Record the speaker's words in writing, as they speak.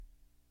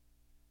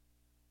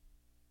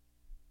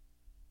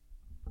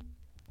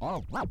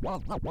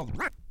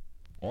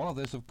All of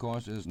this, of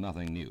course, is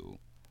nothing new.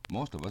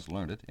 Most of us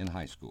learned it in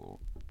high school.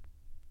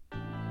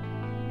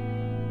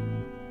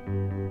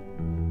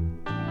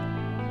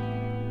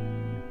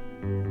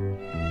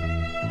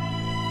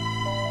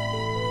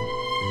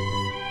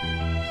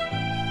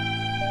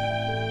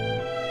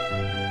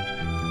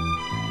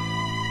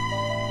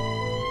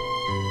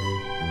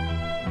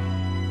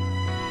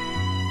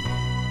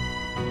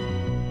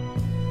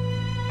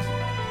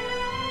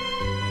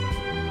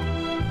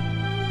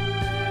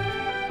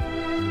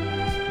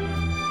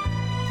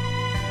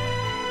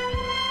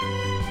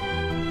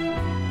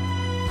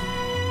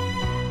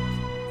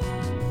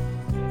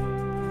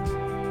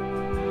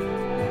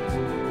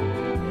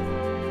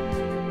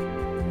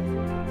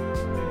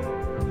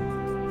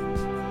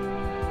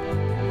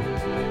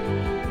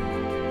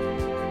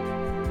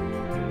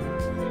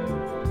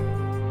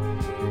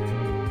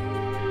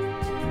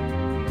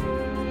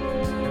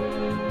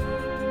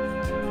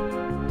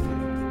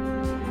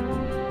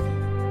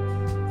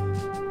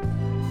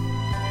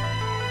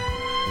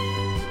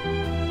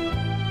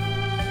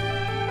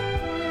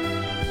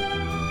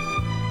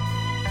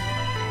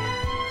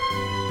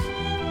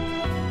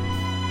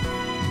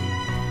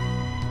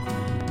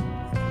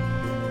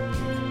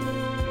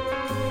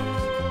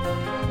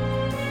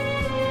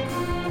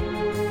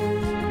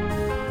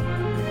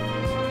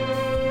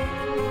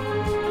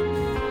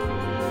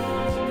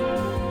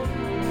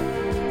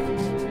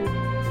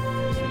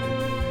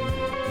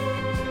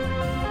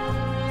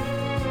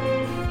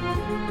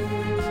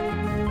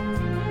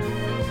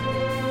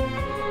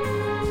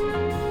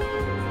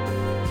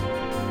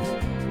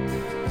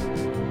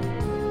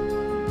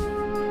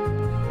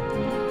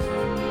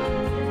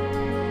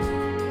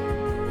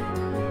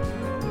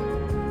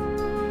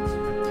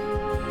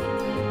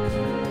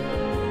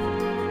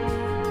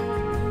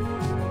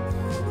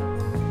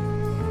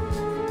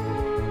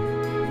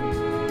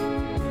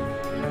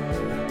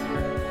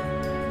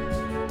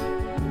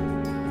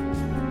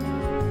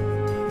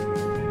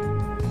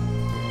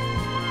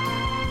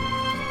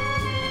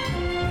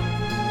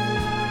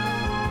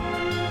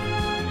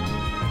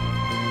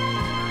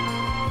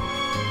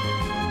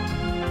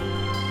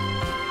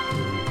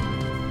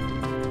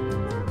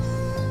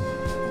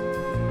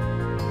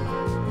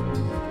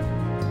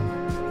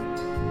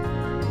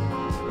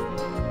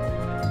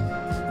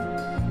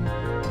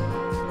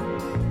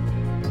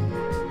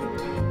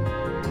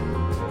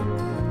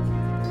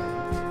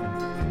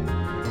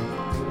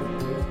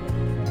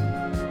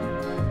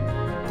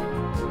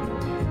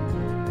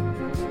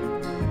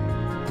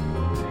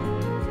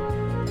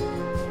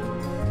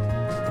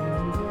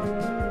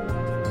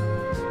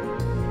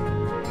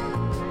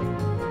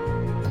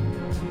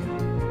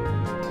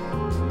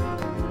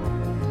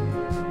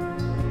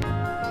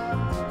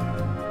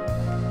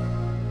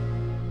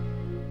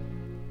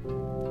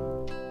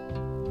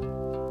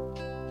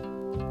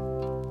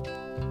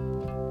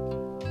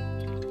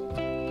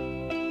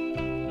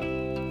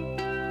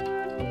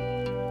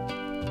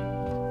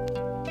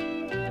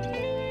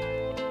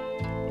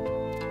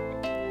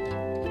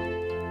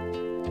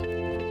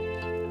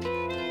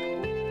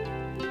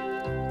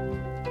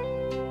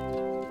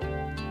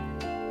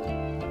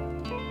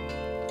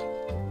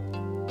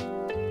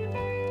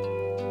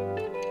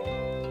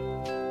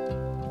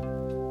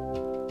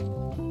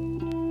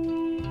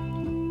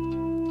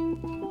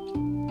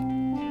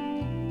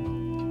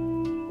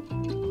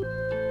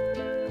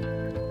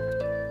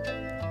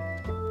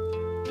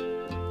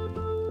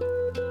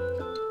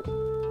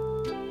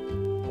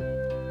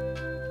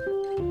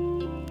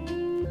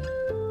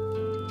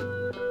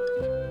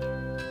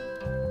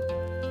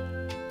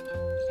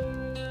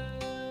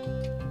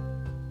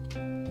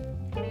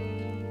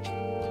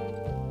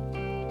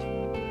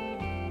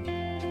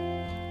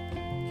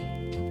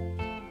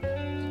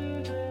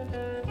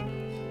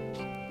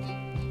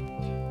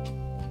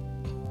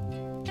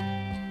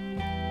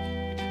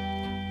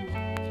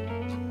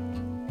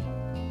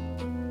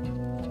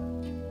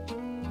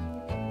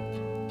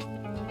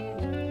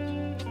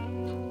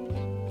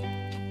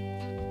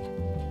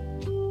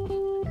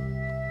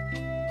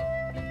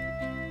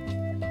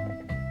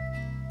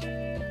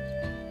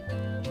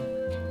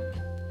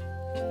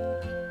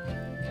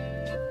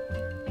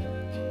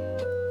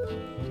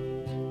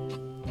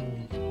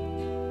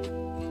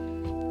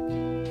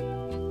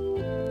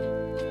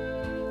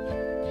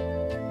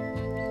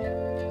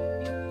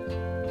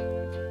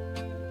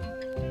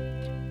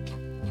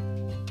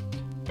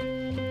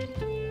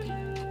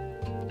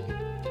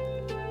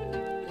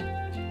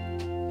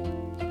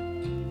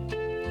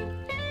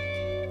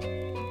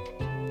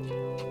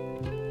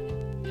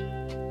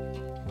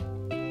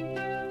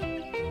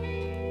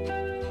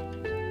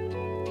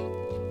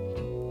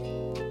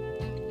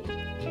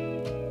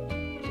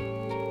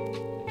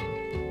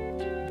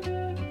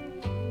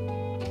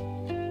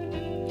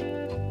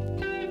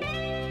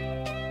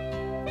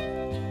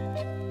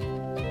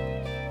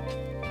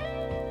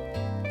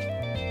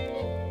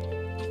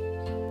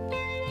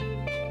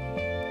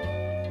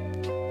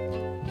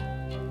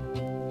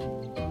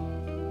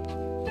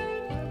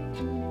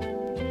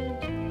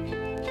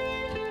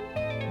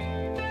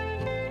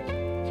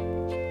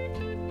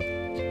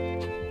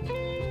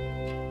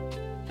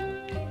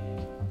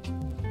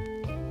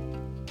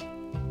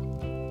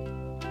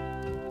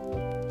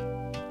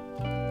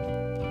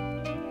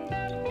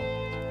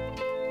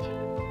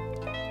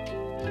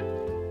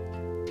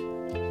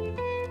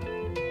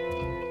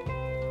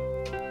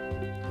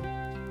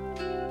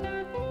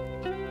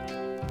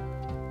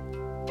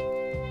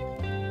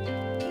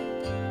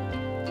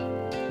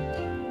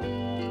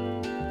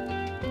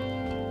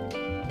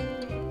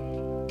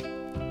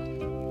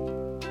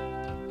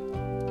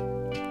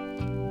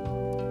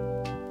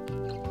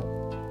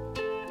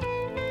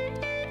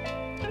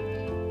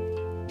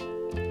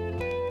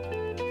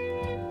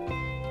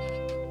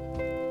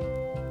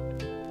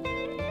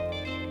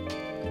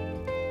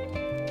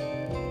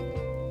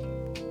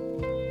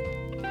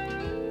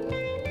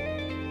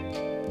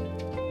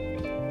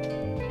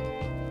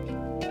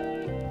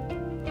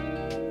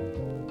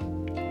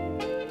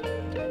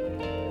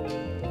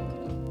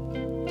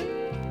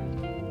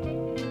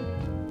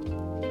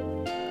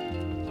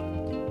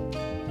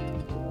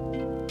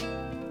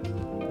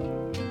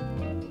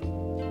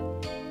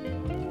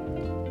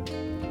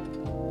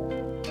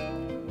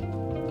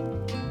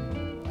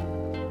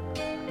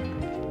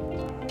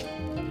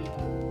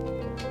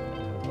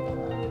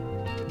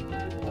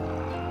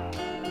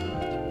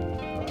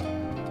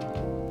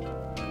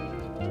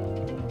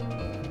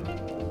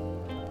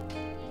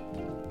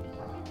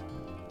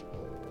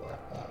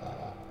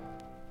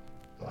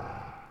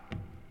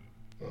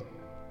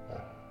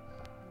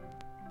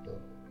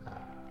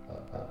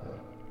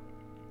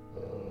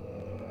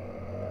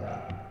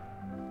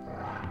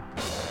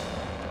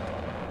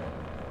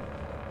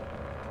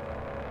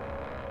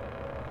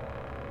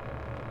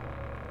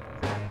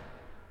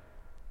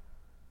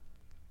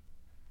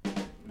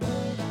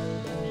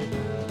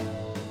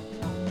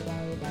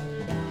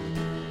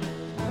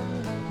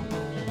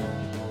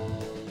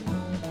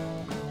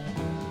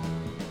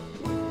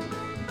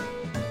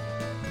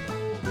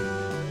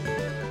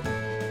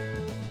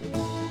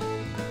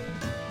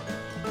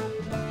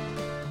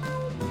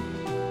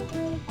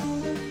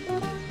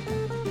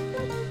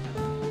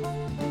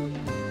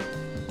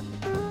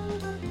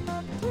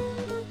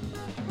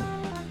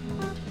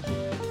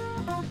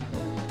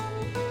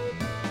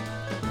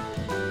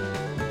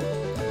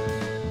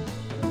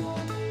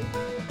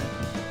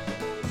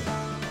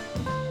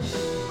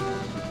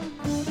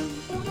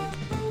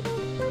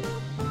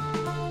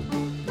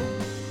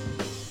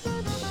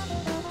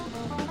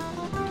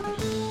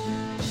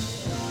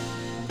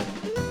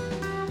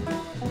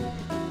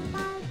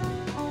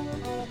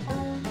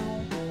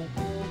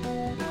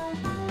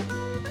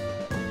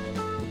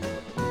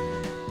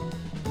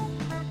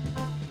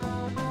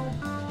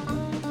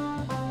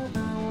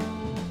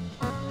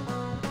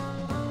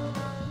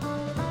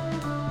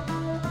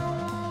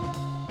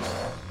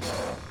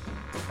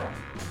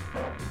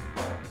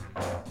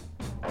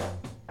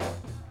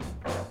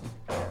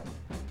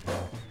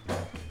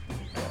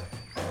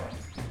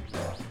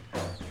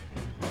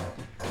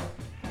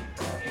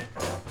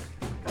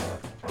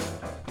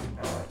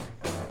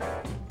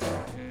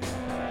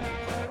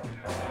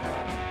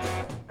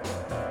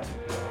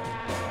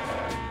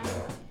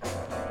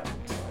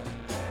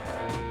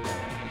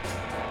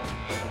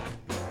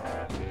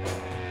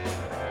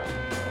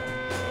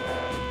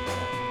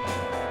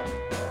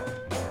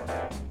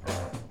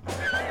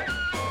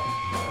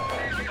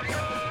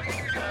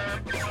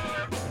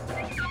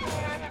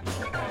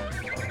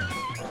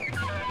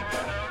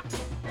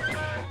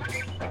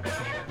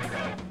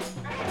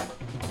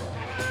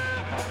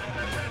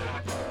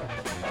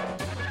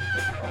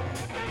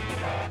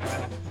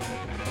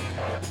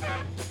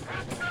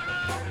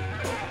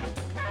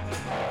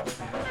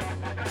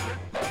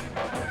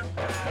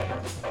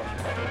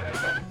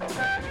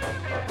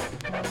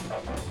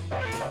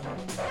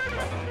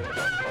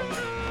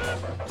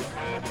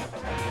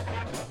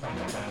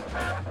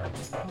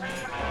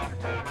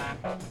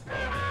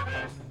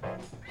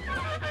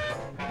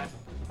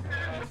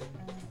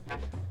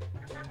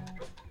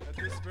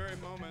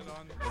 band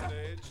on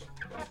stage.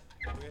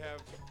 We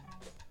have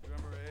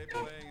drummer A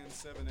playing in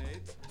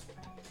 7/8,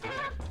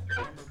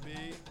 drummer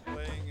B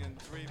playing in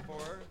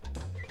 3/4,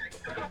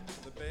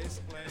 the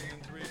bass playing in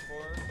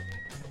 3/4,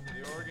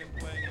 the organ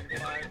playing in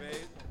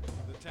 5/8,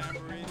 the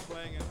tambourine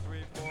playing in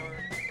 3/4,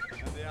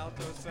 and the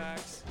alto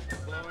sax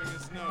blowing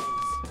his nose.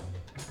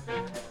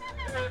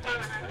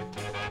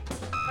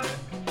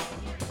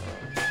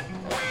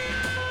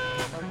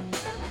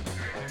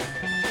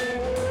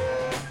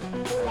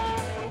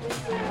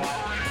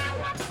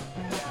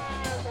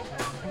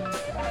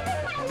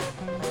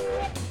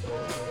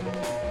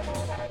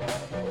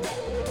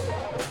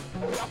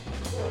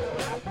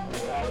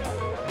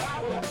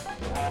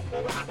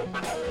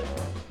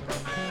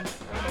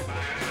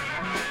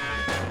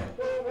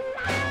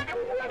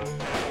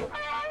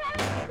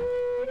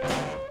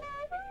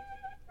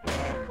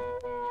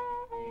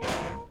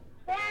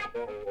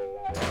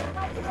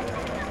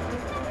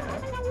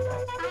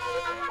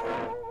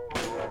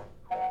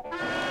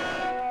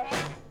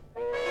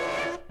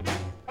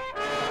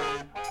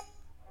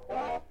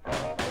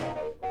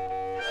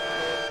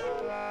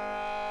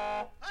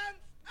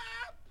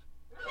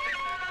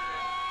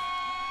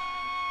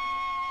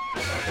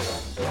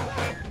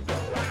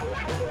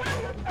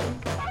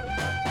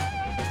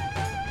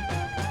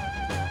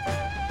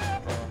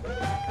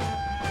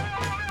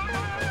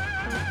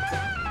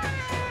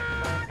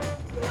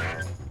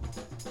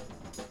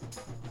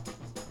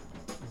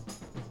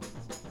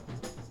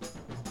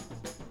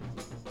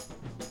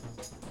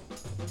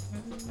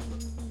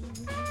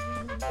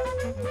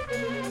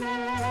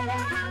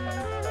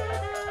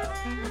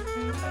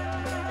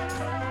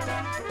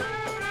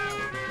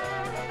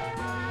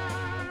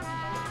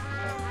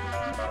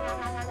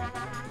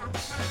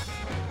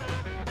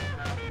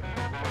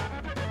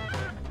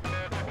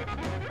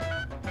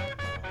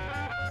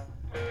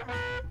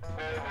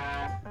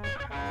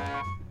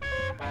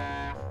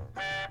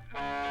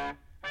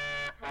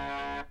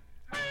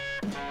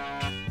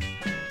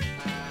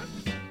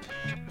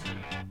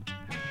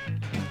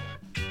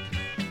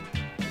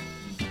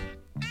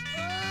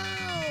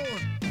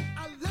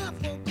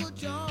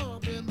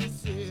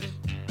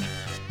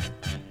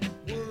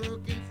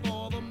 Working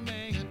for the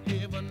man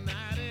every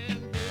night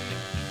and day,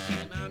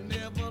 and I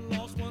never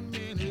lost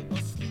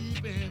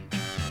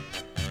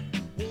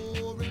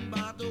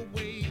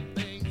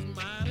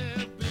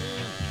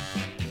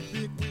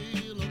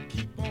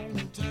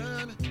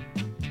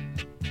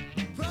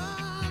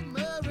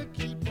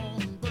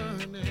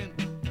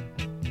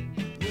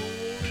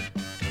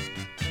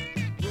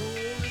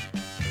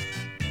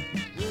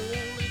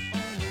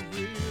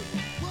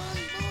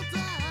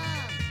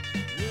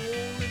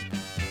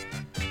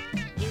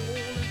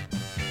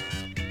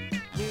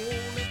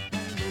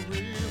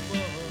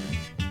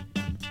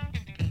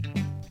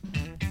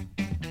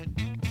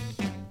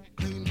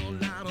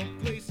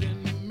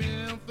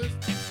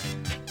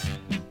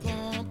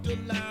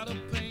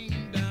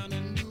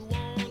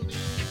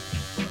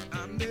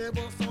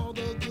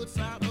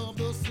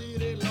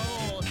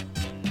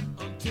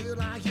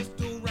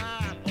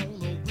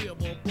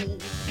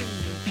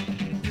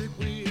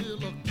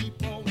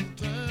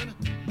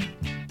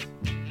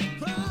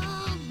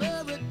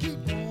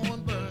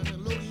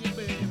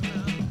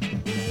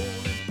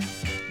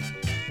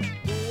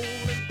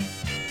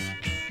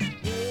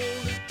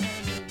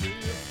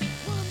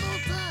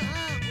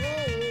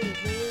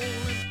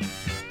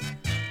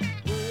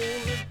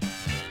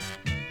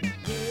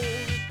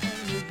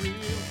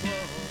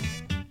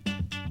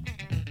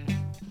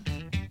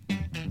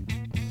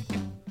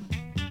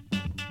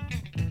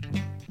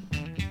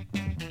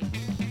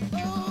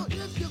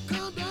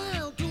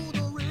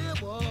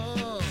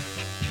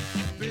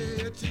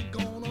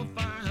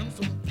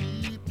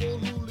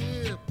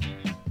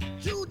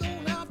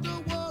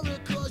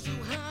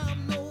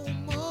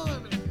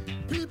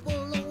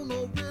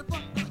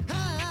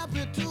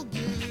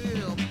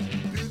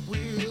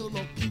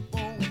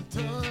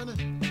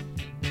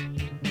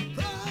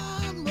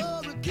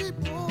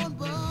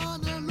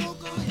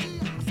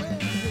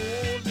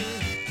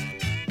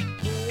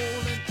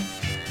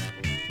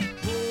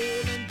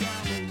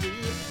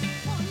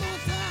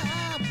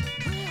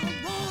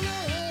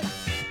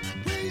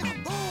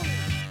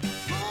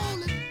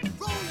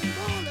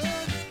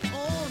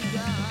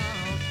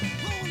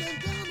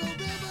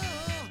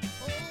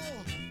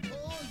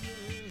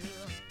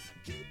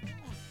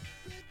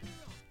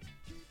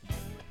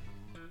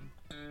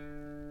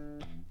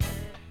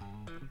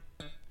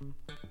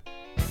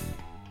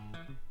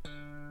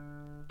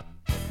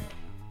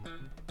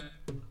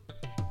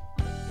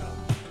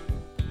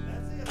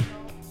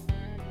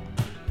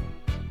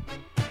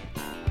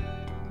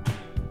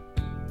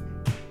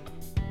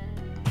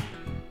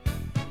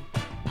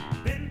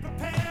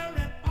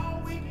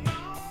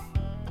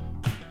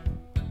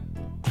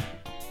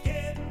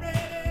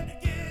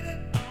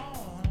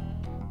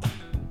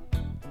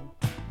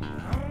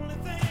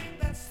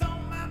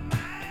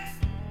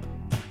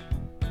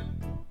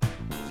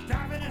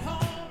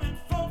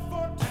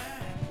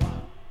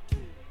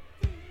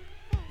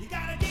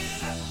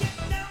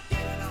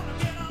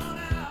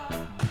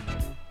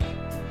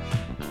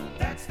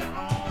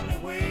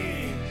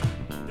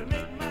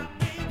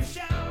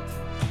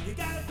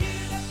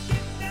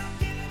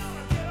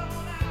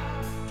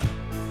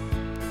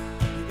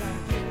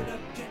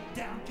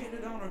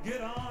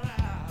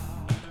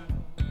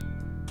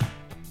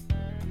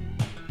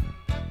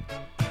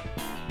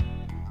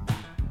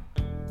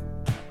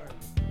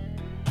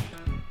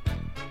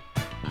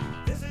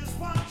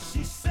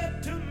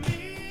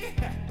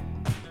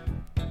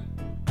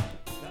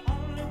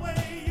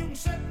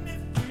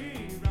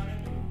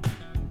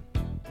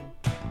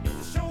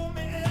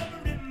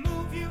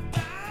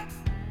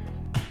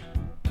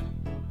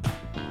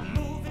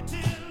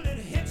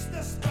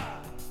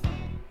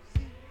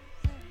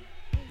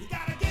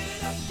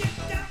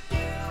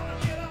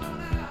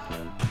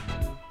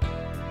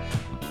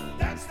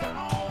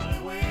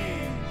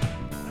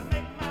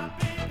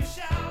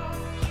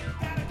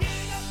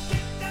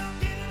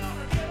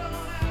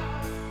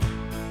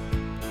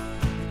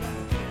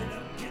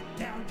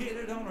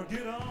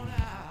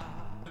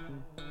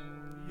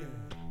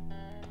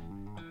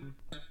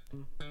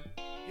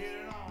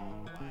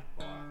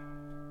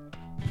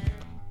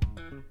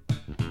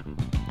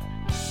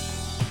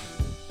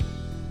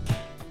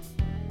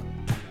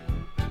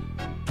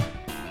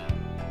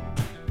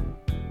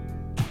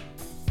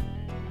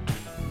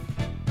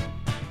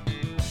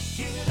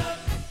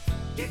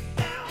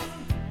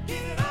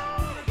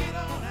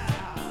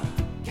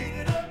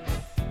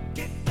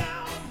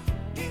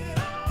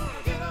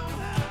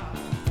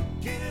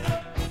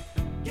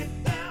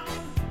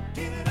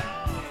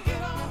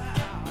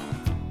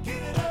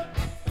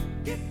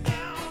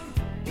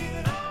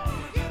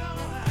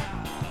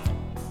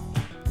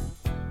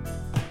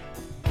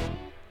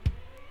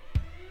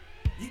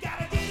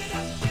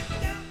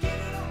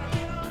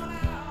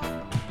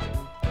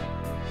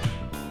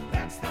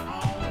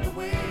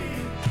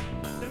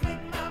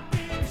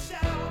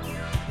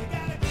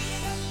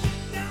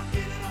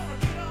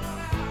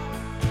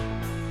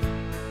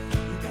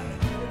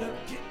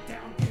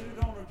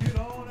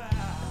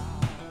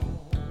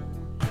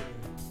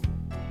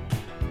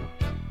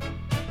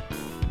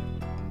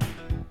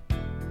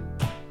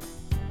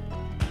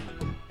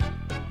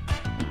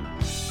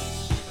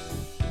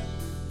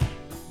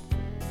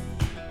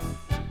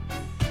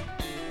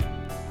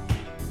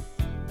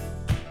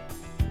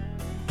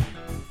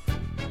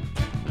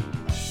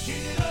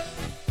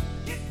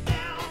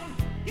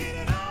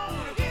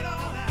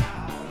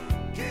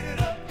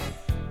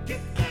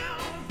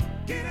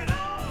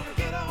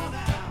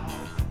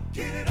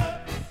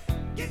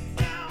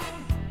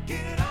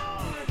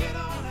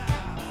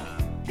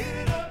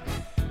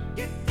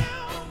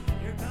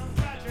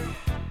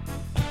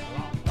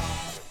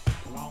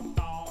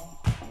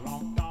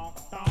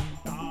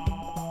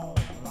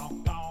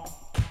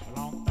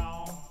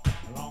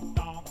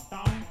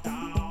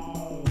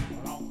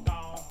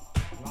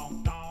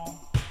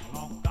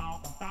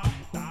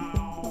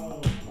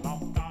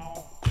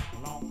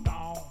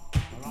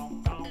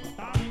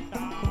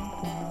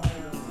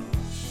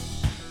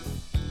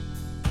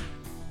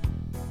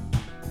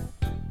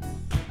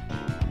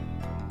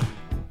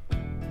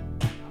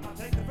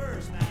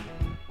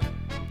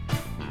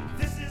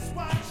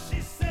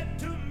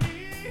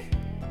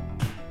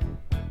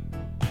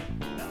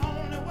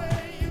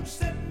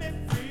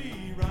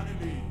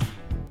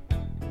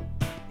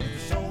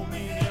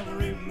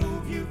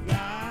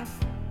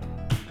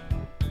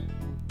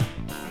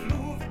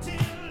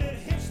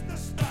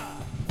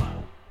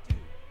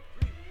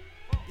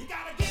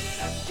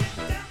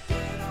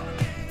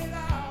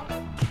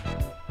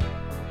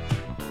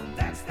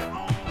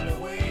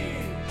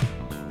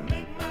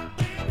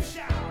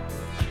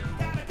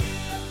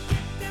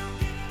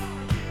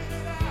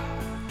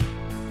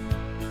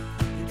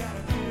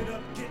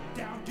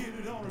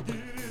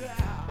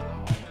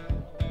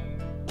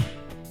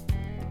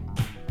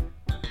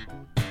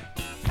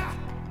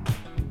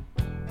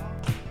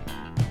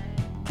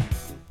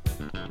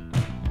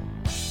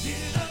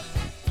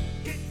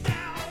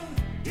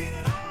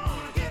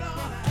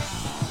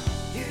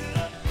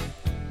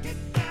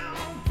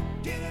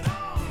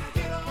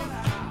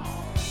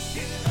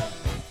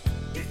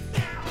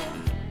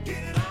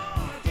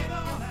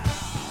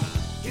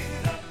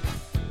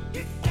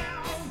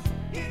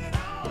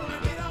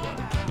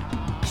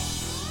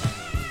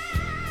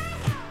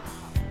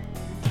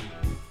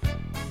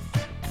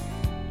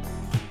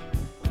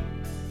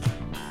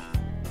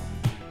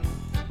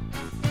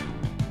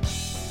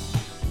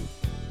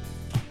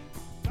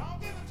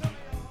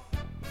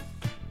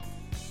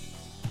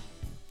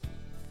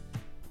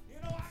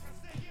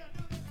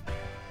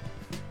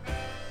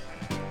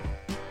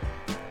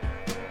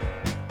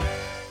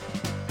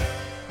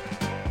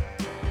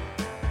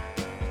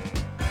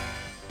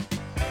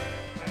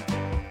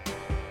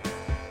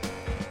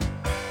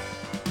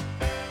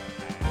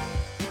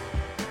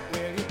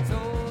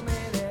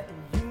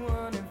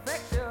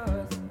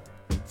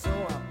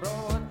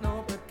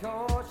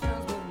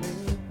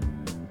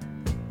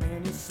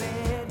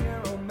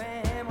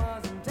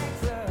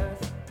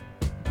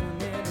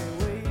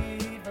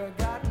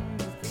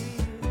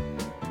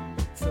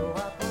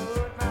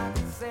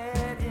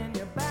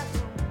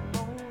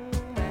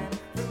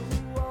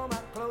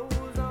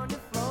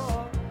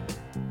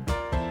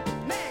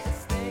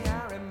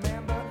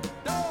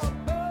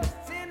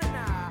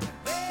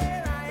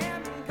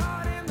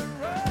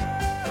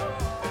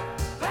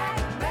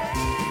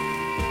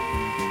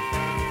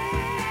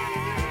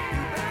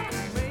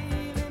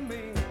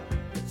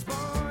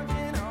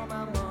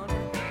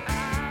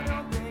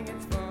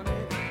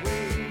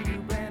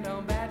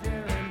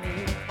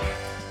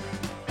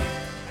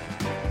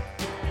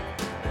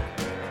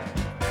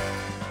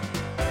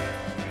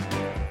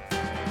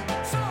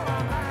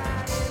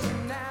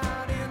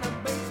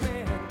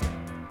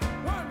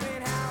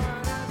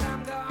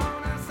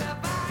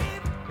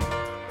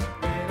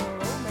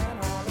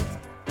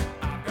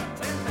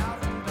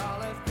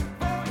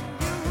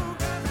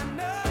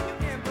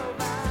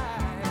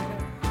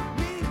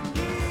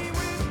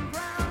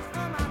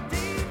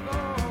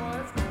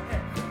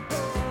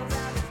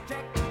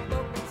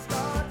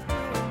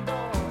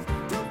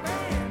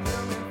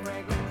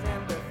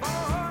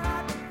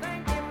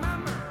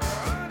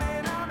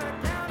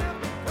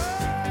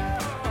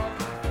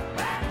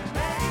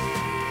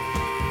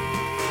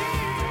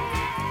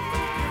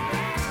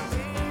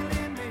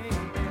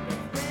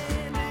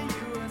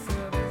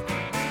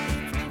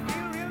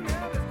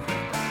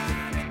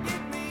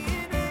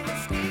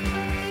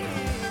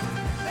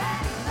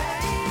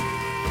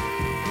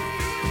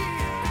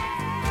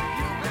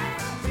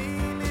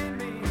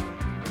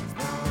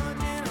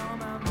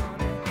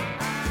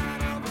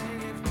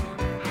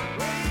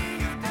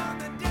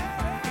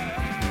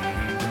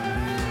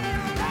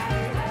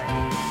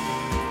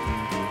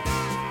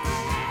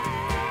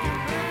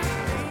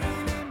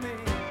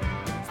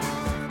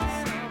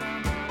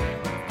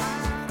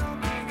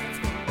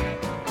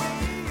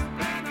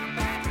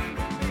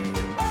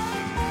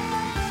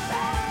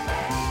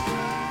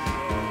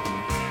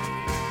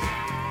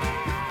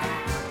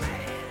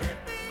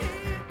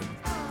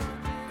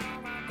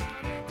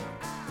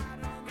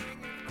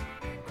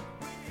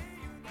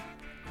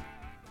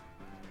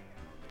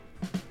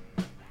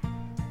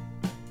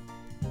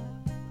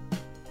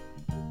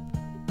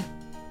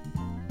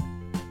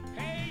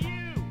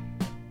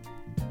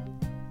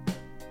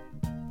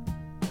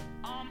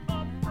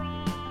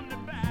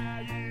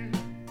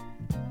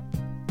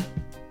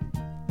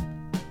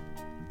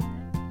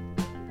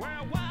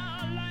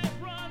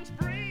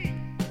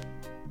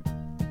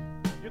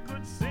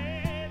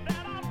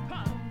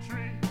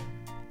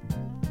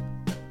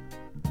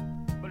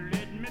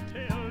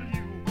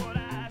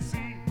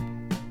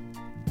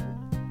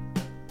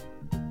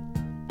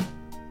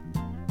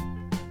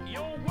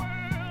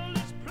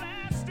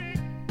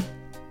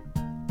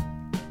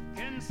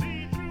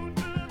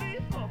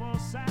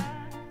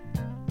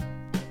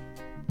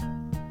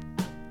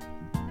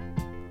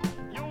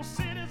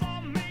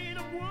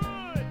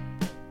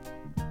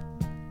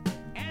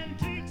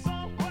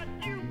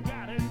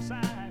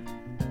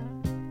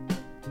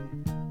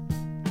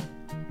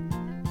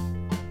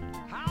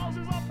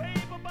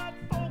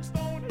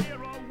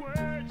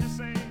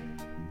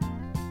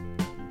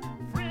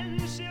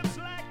friendships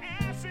like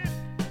acid,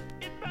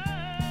 it burns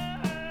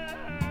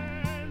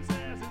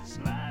as it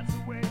slides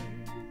away.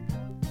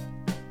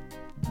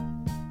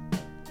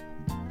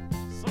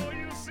 So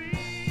you see,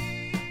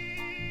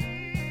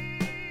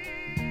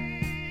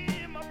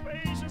 my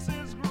patience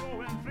is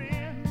growing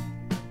thin.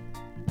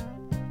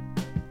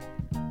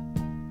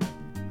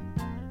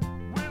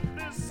 With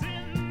this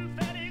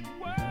synthetic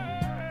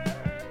world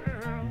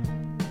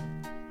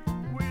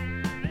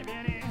we're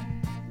living in.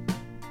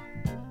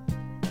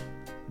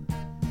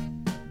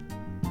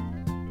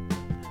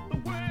 The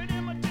word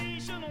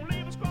imitation on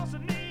labels across the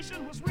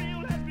nation was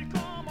real has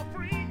become a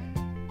freak.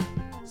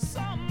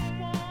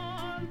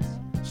 Someone's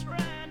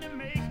trying to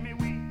make me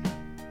weak.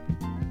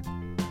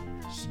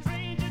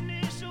 Strange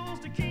initials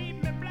to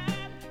keep me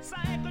blind.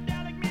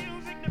 Psychedelic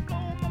music to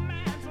blow my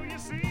mind. So you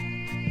see,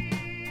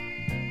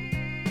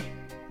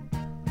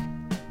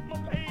 my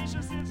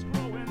patience is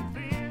growing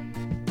thin.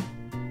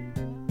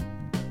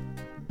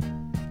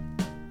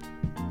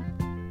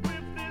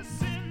 With this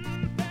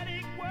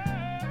synthetic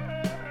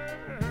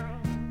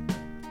world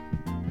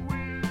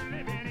we're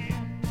living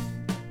in.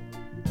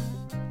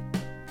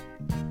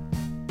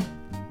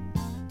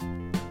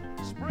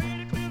 Spray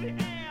to clear the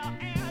air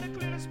to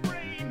clear the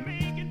spray,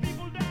 making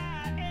people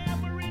die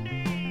every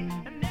day.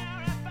 And now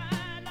I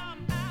find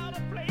I'm out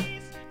of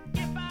place.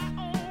 If I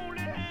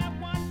only have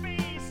one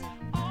face,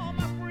 all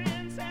my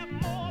friends have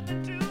more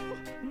than two.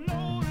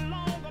 No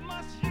longer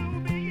must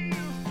you be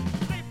you.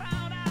 They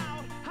found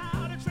out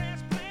how to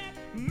transplant,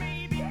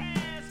 maybe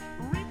has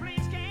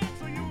replaced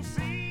cancer. You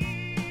see,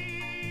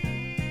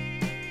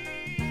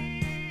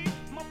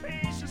 my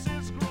patience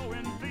is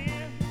growing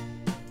thin.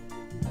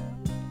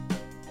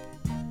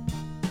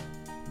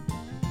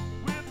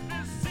 With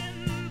this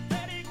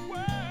synthetic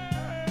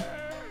world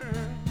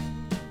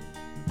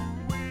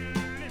we're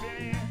living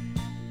in.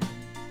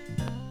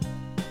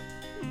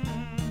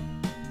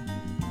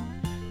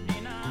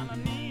 Nina,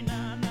 Nina,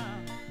 na.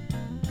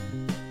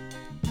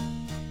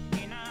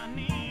 Nina,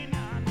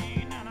 Nina,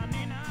 Nina,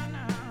 Nina,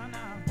 na,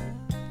 na.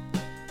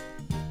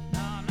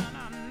 Na, na,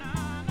 na, na,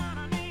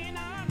 na,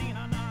 Nina,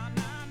 Nina, na,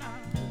 na, na.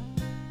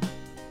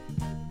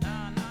 Na,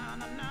 na,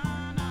 na,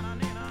 na, na,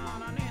 Nina,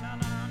 Nina,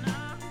 na, na.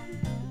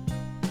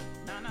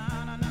 Na na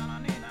na na na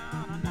Nina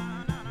na na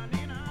na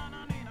Nina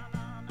na Nina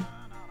na na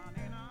na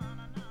Nina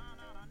na na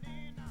na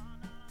Nina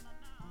na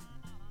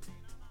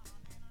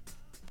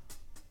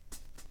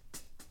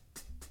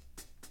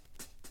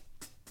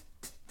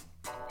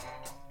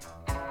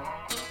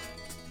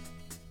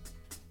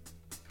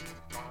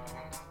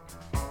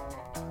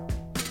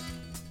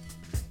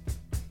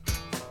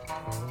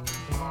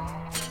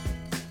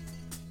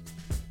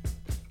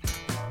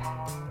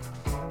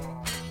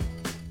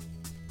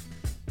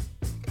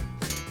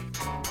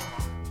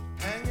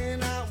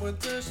Hanging out with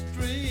the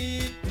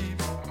street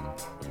people,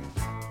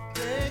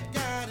 they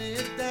got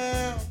it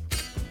down.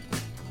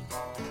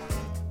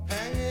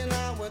 Hanging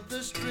out with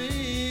the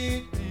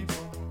street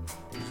people,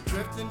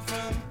 drifting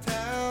from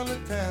town to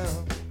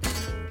town.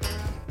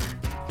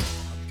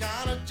 I've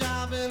got a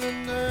job in a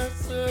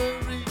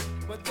nursery,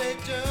 but they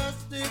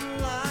just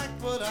didn't like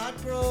what I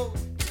grow.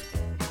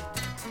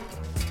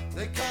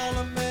 They called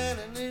a man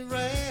and he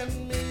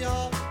ran me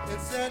off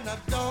and said, now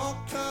don't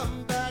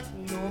come back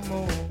no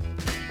more.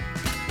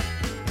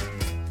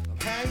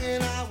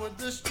 Hanging out with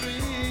the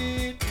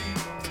street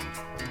people,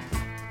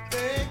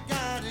 they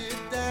got it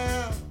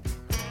down.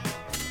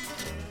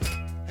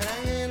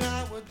 Hanging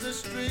out with the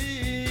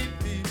street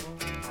people,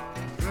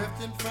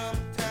 drifting from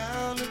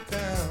town to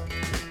town.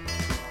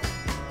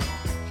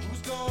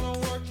 Who's gonna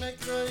work, make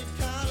the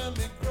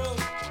economy grow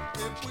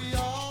if we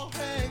all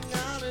hang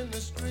out in the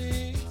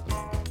street?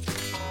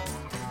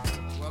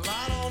 Well,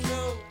 I don't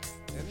know,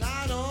 and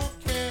I don't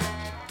care,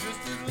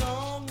 just as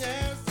long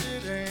as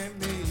it ain't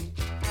me.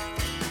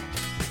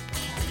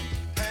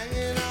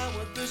 Hanging out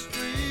with the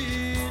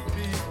street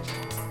people,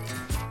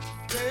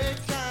 they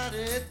got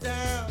it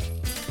down.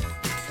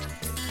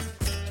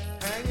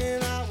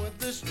 Hanging out with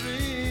the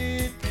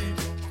street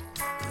people,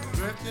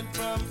 drifting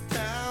from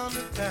town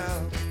to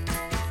town.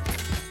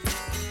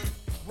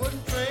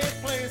 Wouldn't trade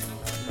places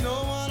with no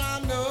one I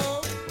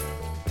know.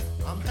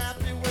 I'm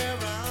happy where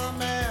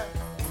I'm at.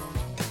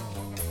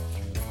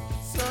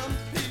 Some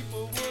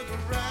people would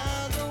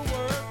rather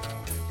work.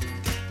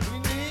 We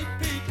need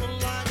people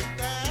like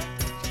that.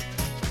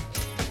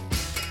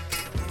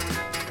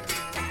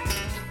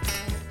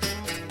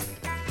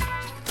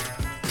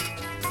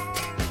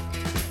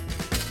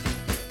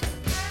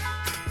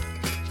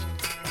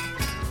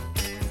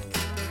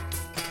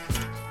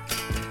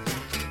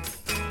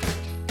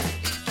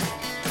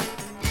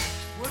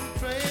 Wouldn't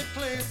trade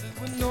places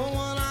with no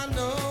one I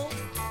know.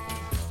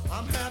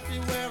 I'm happy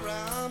where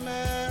I'm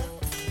at.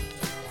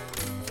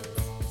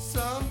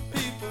 Some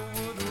people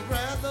would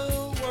rather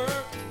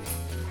work.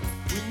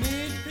 We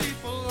need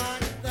people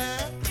like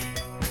that.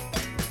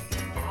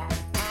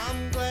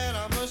 I'm glad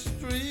I'm a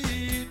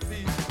street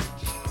beat,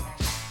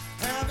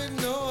 having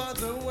no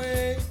other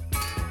way.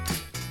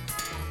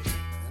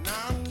 And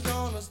I'm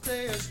gonna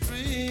stay a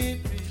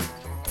street beat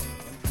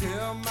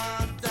until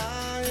my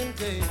dying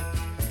day.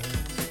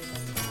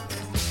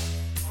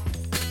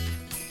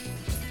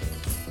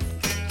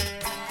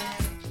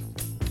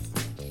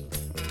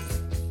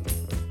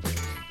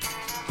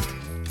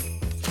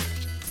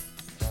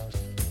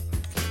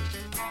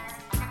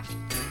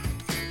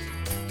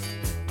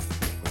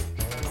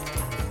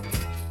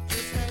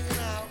 Just hanging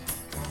out,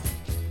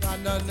 got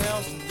nothing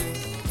else to do.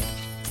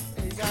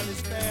 And you got any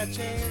spare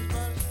change,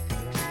 buddy?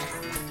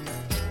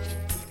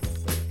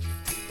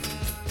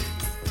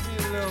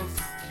 Need a little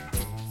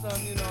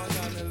something, you know, I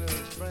got a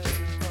little brand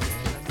new stuff.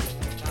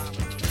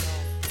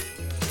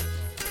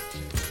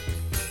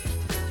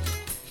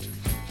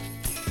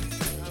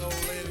 That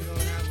old lady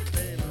gonna have a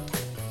baby.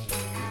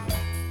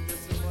 Get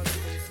some money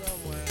from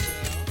somewhere.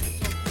 I'm just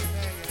gonna keep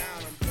hanging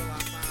out until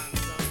I find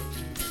something,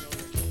 you know.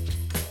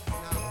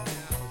 Knock me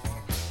out.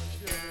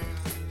 Sure,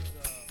 I just, keep hanging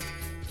out.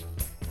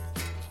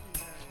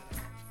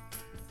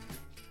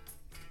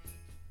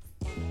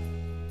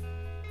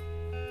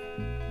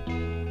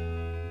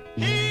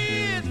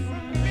 Here's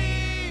from me,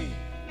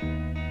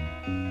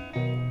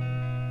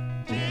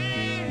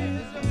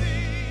 tears of me,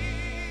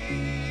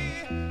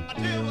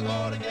 until we go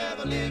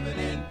together living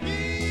in peace.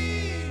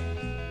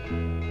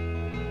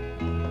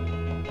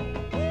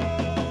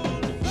 Oh,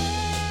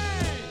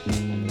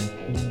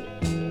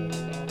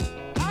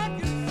 I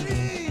can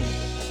see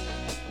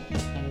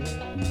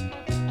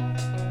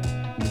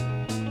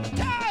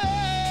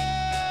time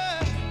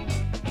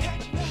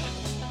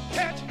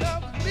catching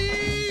up with me.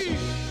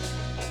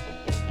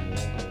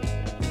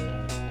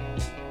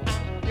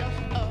 Just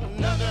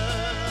another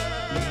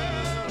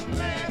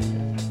man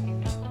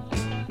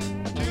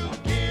to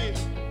give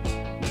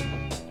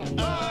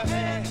a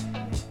hand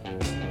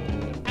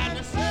and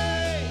to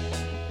say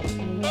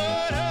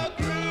what a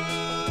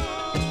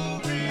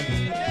groovy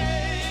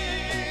day.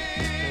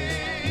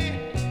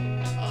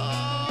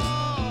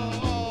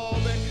 Oh,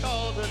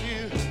 because of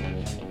you,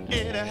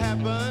 it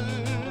happened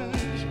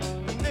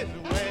this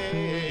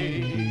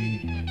way.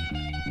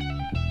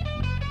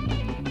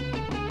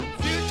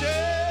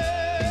 Future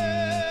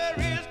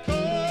is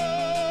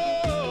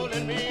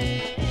calling me.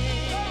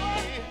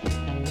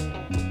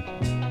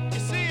 You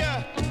see,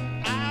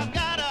 I've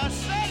gotta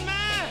set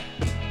my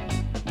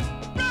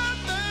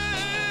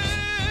brothers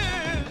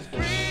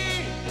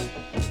free.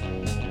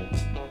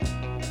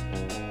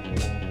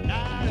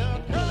 Not a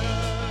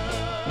color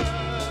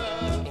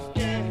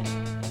skin,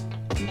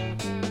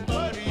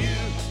 but you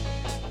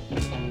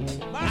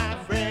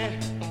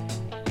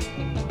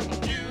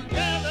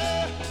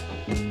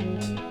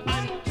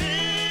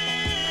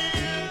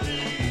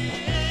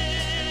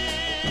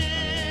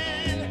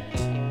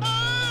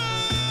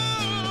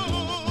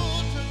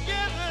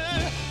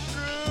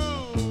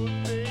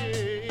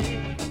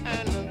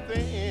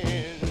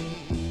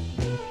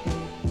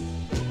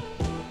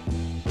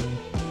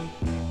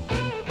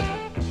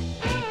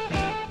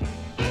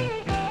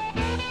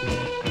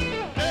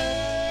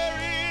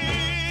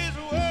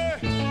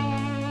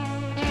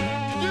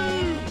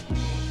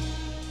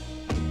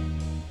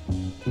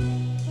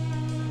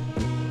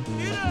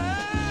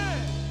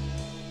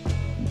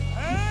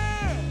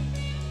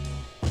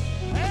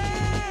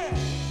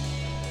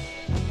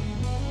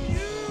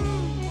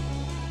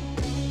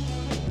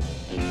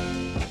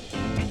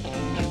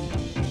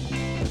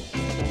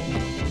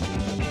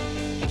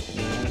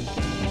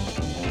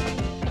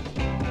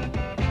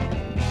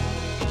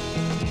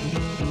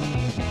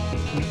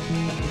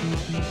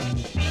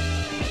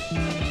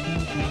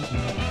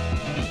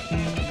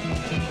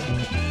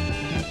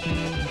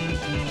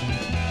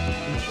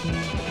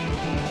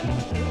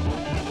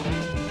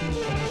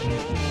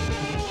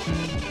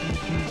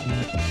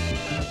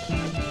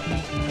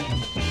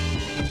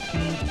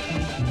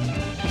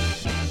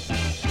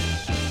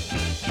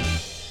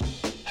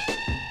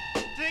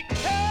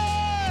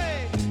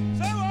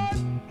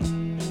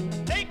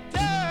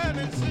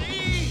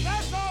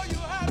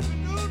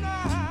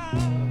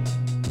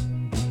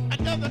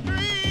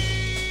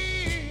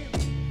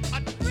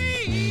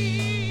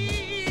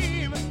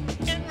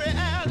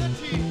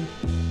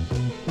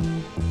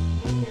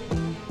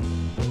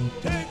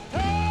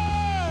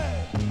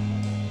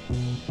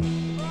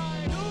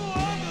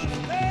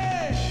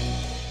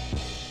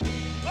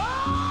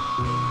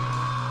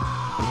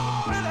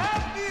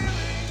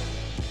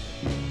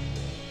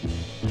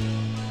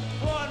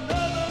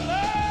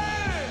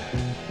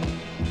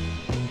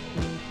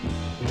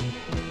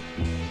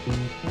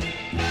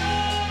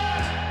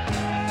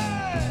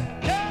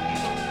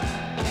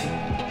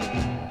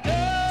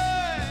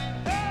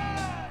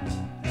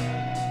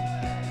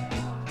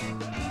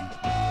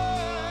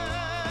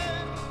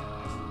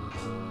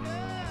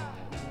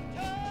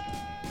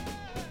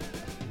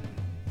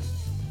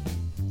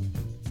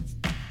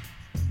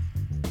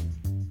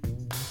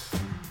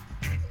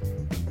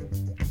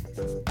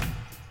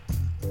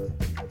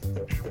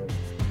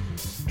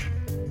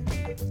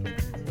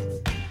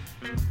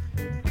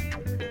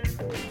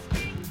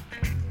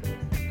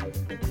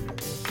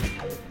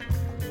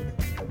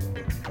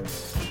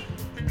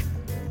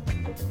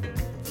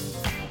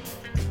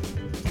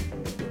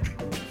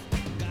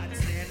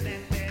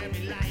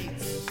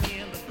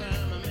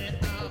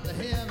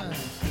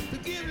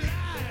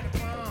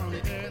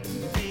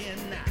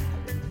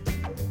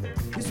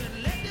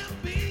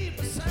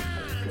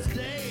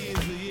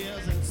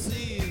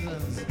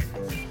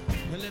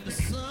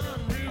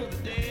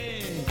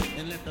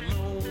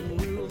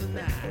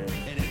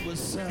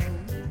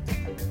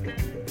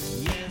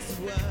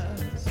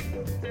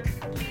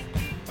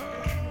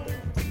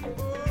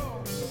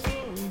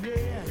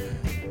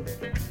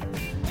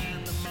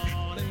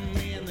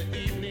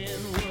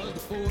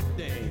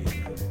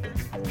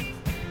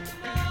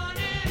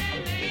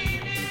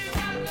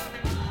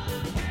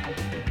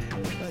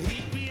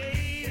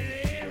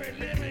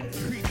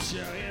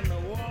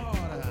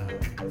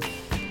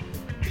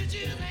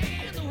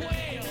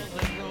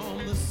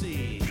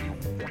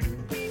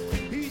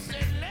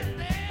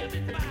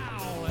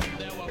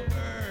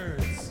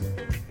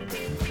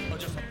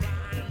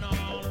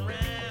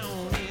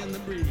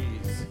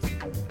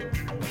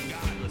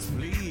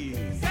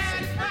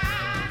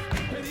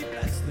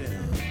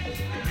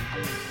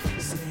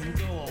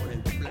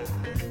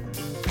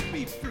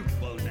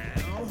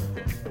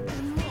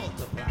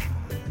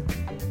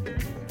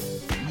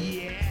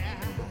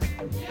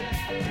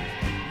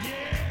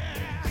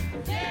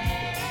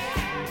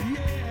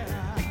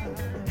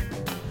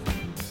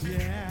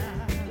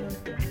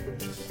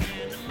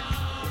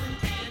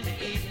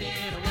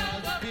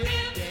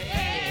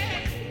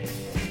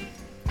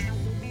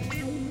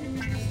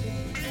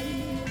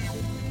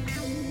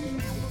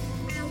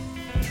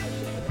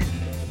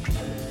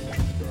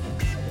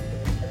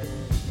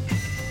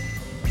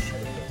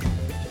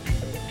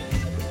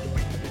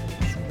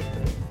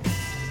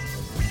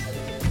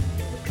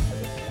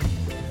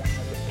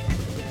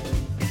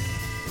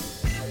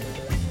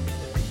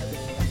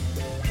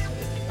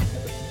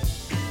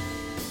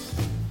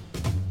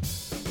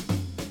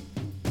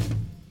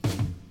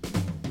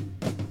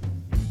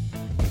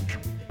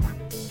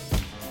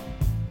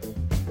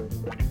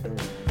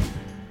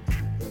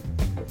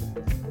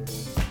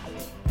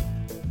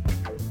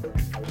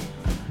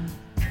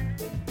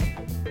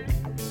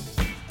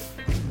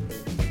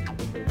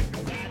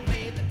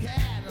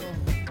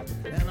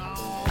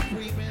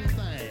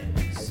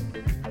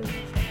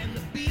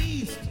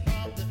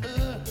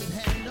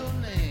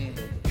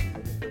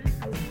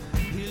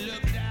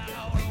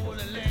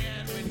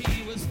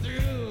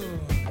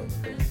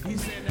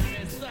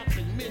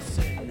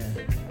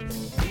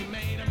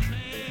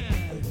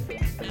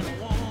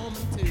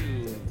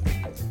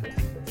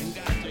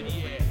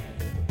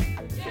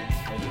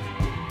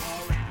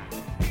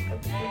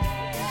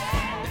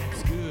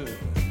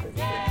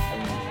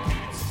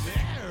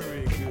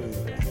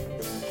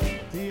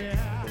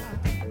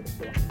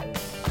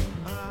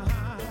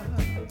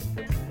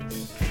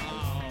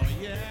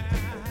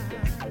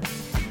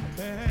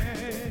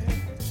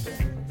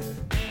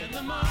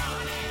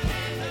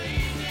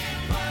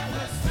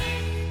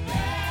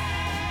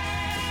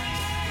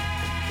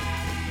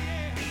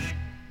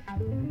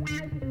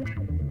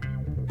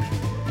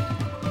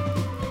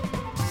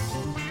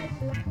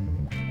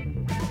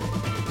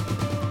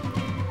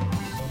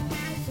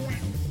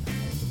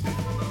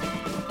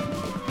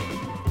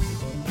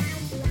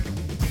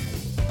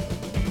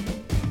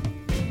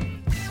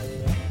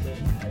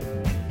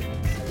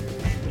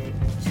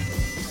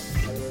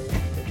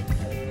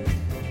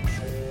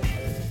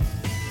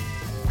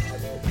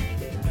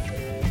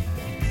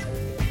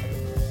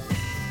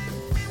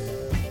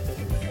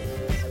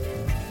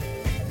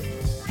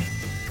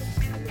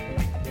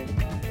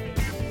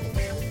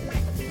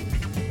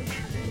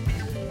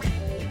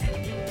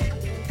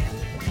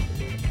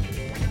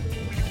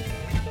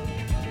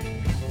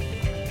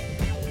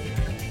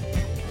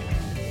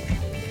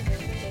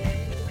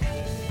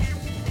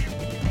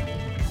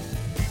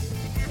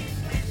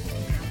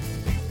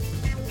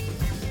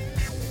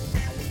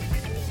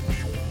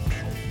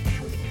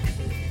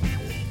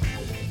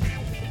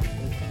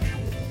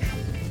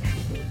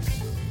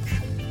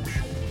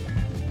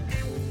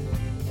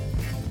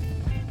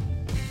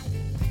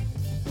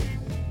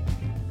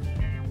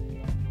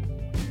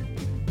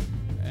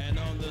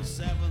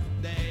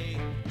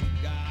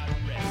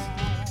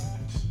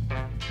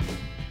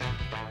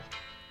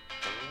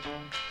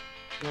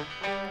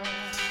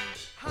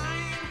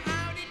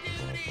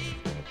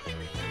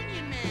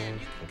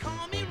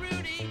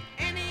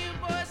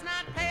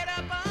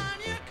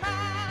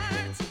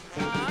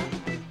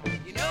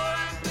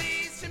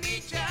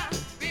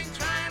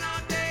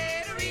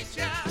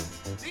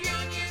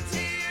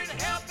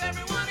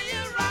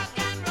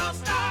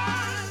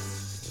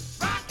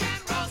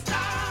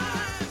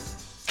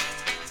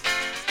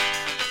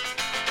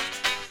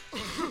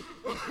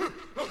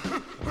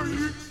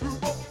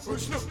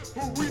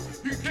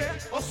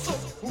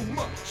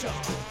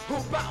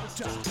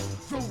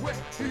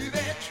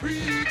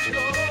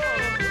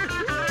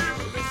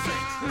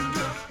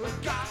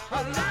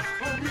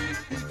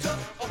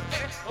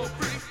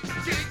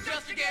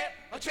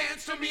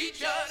chance to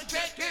meet you,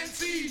 check and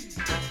see.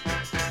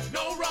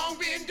 No wrong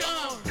being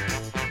done.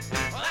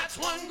 Well, that's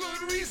one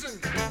good reason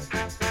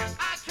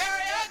I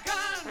carry a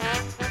gun.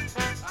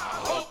 I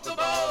hope the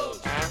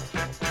bulls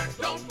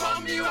don't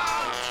bum you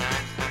out.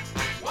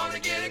 Wanna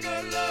get a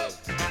good look?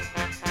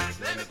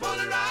 Let me pull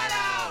it right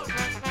out.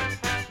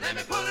 Let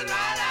me pull it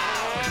right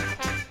out.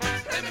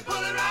 Let me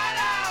pull it right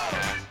out.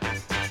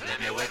 Let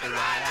me whip it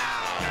right out.